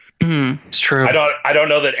 Mm-hmm. It's true. I don't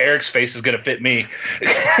know that Eric's face is going to fit me.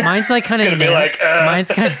 Mine's like kind of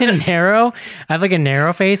mine's kind of narrow. I have like a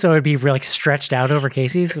narrow face, so it would be like stretched out over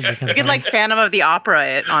Casey's. You could like Phantom of the Opera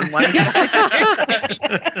it on one side.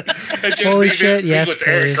 Holy shit! Yes, with please.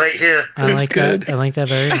 Eric right here. I like that. I like that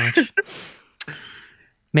very much.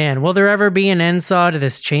 Man, will there ever be an end saw to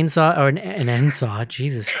this chainsaw or an end saw?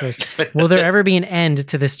 Jesus Christ! Will there ever be an end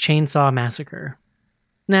to this chainsaw massacre?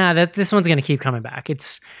 Nah, this one's gonna keep coming back.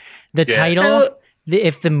 It's the title. So,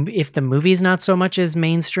 if the movie's not so much as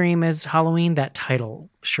mainstream as Halloween, that title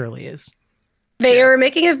surely is. They are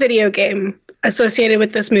making a video game associated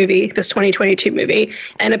with this movie, this 2022 movie,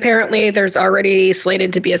 and apparently there's already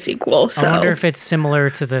slated to be a sequel. So I wonder if it's similar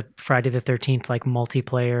to the Friday the 13th like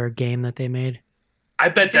multiplayer game that they made. I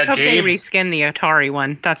bet that they reskin the Atari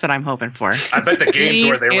one. That's what I'm hoping for. I bet the game's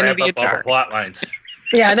where they wrap up all the plot lines.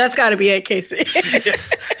 Yeah, that's got to be it, Casey.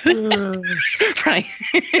 Right.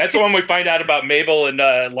 That's the one we find out about Mabel and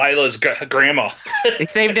Lila's grandma. They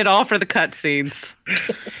saved it all for the cutscenes.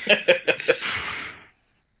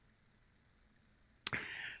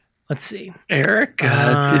 Let's see. Eric he's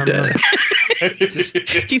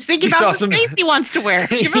thinking about the face he wants to wear.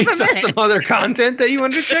 Give him a minute. Some other content that you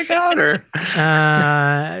want to check out, or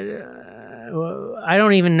I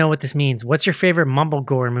don't even know what this means. What's your favorite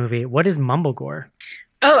Mumblegore movie? What is Mumblegore?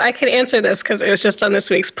 Oh, I can answer this because it was just on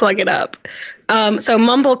this week's Plug It Up. So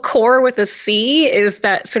Mumblecore with a C is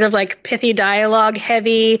that sort of like pithy dialogue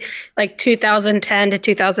heavy, like 2010 to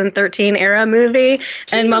 2013 era movie.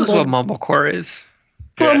 And what Mumblecore is.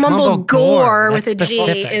 Well, Mumblegore with a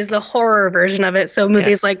specific. G is the horror version of it. So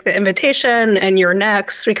movies like The Invitation and You're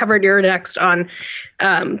Next. We covered You're Next on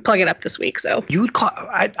Plug It Up this week. So you would call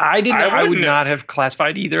I would not have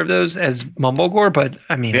classified either of those as Mumblegore, but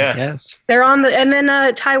I mean, I guess they're on the and then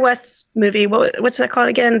Ty West's movie. What's that called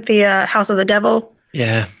again? The House of the Devil.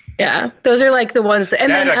 Yeah. Those are like the ones that,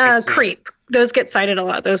 and then Creep. Those get cited a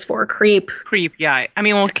lot. Those 4 Creep. Yeah. I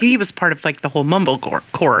mean, well, he was part of like the whole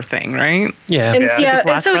Mumblecore thing, right? Yeah. And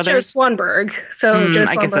so Joe Swanberg. So Joe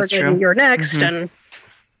Swanberg and You're Next. And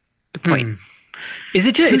good point. Is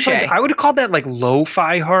it just? It's like, I would have called that like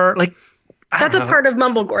lo-fi horror. Like that's a part of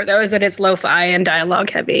Mumblegore, though, is that it's lo-fi and dialogue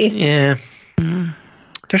heavy. Yeah.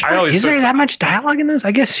 There's I always is there just- that much dialogue in those?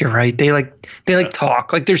 I guess you're right. They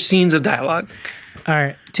talk. Like there's scenes of dialogue. All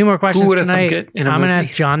right, 2 more questions would've tonight. thunk it in a I'm going to movie?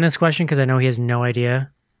 ask John this question because I know he has no idea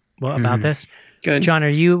about this. Good. John, are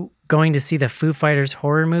you going to see the Foo Fighters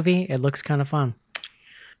horror movie? It looks kind of fun.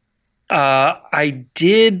 I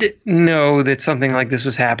did know that something like this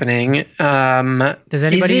was happening. Does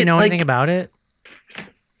anybody is it know like- anything about it?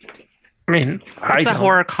 I mean, It's a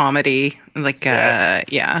horror comedy, like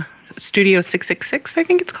Studio 666, I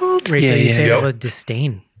think it's called. Rachel, you yeah. say Yep. it with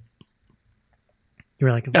disdain. You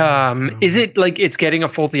were like, Is it like it's getting a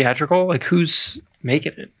full theatrical? Like who's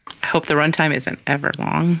making it? I hope the runtime isn't ever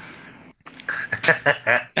long.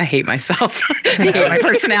 I hate myself. I hate my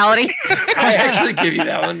personality. I actually give you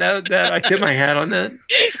that one. That I tip my hat on that.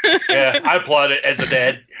 Yeah, I applaud it as a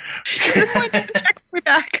dad. This one checks me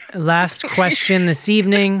back. Last question this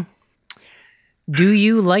evening. Do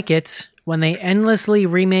you like it when they endlessly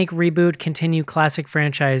remake, reboot, continue classic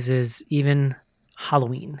franchises, even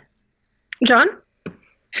Halloween? John?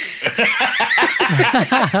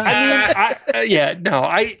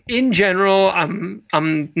 In general,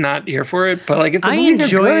 I'm not here for it. But like, if the I movies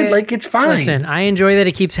enjoy are good, it. like it's fine. Listen, I enjoy that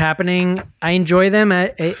it keeps happening. I enjoy them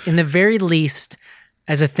in the very least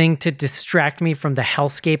as a thing to distract me from the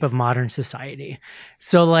hellscape of modern society.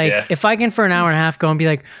 So like, Yeah. if I can for an hour and a half go and be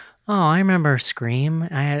like, oh, I remember Scream.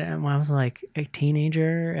 When I was like a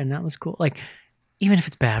teenager, and that was cool. Like, even if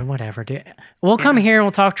it's bad, whatever. Dude. We'll come here and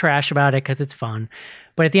we'll talk trash about it because it's fun.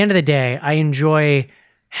 But at the end of the day, I enjoy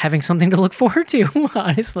having something to look forward to.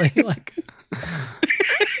 Honestly, like.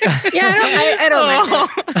 Yeah, I don't mind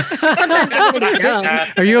it. Sometimes I'm gonna be dumb.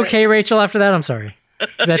 Are you okay, Rachel? After that, I'm sorry.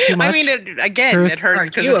 Is that too much? I mean, Truth? it hurts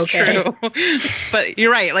because you it's okay? true. But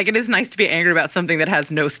you're right. Like, it is nice to be angry about something that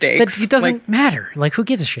has no stakes. That it doesn't Like, matter. Like, who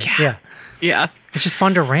gives a shit? Yeah. yeah. It's just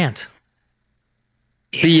fun to rant.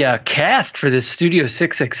 The cast for this Studio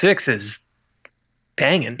 666 is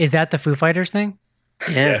banging. Is that the Foo Fighters thing?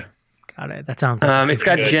 Yeah. Got it. That sounds like It's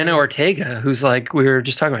got good. Jenna Ortega, who's like we were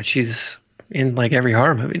just talking about. She's in like every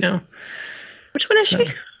horror movie now. Which one is she?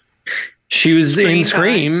 She was in Scream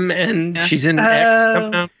Scream, and she's in X.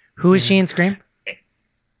 coming out. Who is she in Scream?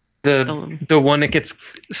 The one that gets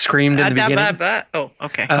screamed in the beginning. Oh,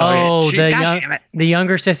 okay. Oh, yeah. damn it. the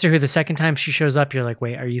younger sister who the second time she shows up, you're like,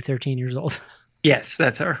 wait, are you 13 years old? Yes,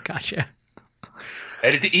 that's her. Gotcha.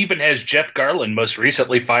 And it even has Jeff Garlin most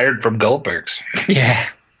recently fired from Goldberg's. Yeah.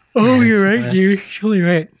 Oh, you're right, dude. You're totally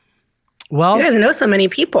right. Well, You guys know so many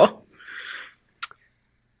people.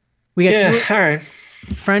 we got Yeah. All right.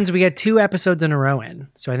 friends, we got 2 episodes in a row in.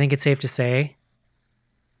 So I think it's safe to say,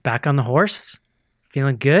 back on the horse.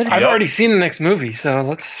 Feeling good? I've already seen the next movie, so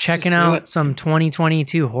let's Checking just do out it. some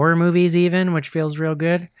 2022 horror movies even, which feels real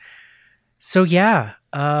good. So yeah,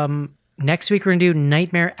 next week we're gonna do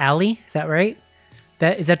Nightmare Alley. Is that right?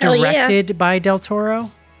 Is that Hell yeah. directed by Del Toro?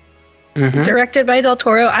 Mhm. Directed by Del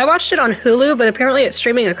Toro. I watched it on Hulu, but apparently it's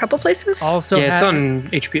streaming a couple places. Also, Yeah, it's ha- on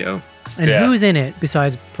HBO. and Yeah. who's in it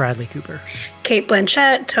besides Bradley Cooper? Kate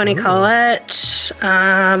Blanchett, Toni Collette,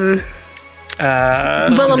 One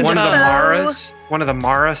Willem of the Dafoe. Maras. One of the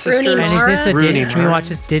Mara sisters. Rooney And is this a Rooney can we Mara. watch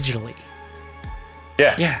this digitally?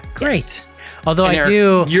 Yeah. Yeah. Great. Although And I Eric,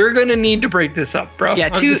 do. You're gonna need to break this up, bro. Yeah,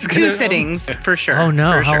 I'm two just gonna- sittings for sure. Oh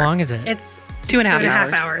no! for How sure. long is it? It's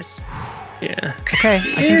 2.5 hours. Yeah. Okay, I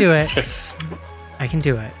can do it. I can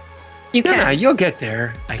do it. You can. Yeah, you'll get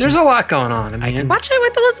there. I There's can- a lot going on. I mean, can- Watch it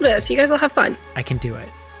with Elizabeth. You guys will have fun. I can do it.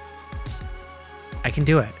 I can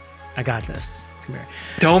do it. I got this. It's gonna be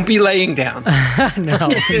don't be laying down. no.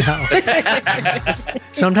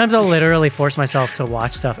 Sometimes I'll literally force myself to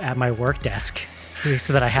watch stuff at my work desk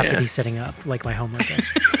so that I have to be sitting up like my homework desk.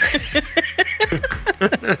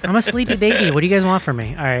 I'm a sleepy baby. What do you guys want from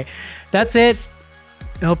me? All right. That's it.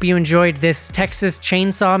 I hope you enjoyed this Texas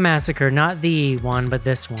Chainsaw Massacre. Not the one, but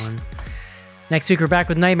this one. Next week, we're back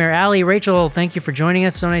with Nightmare Alley. Rachel, thank you for joining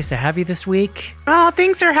us. So nice to have you this week. Oh,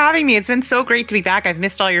 thanks for having me. It's been so great to be back. I've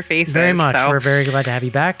missed all your faces. Very much. so- We're very glad to have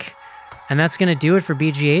you back. And that's going to do it for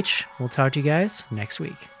BGH. We'll talk to you guys next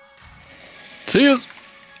week. See you.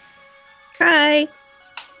 Bye.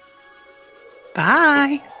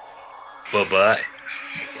 Bye. Bye-bye.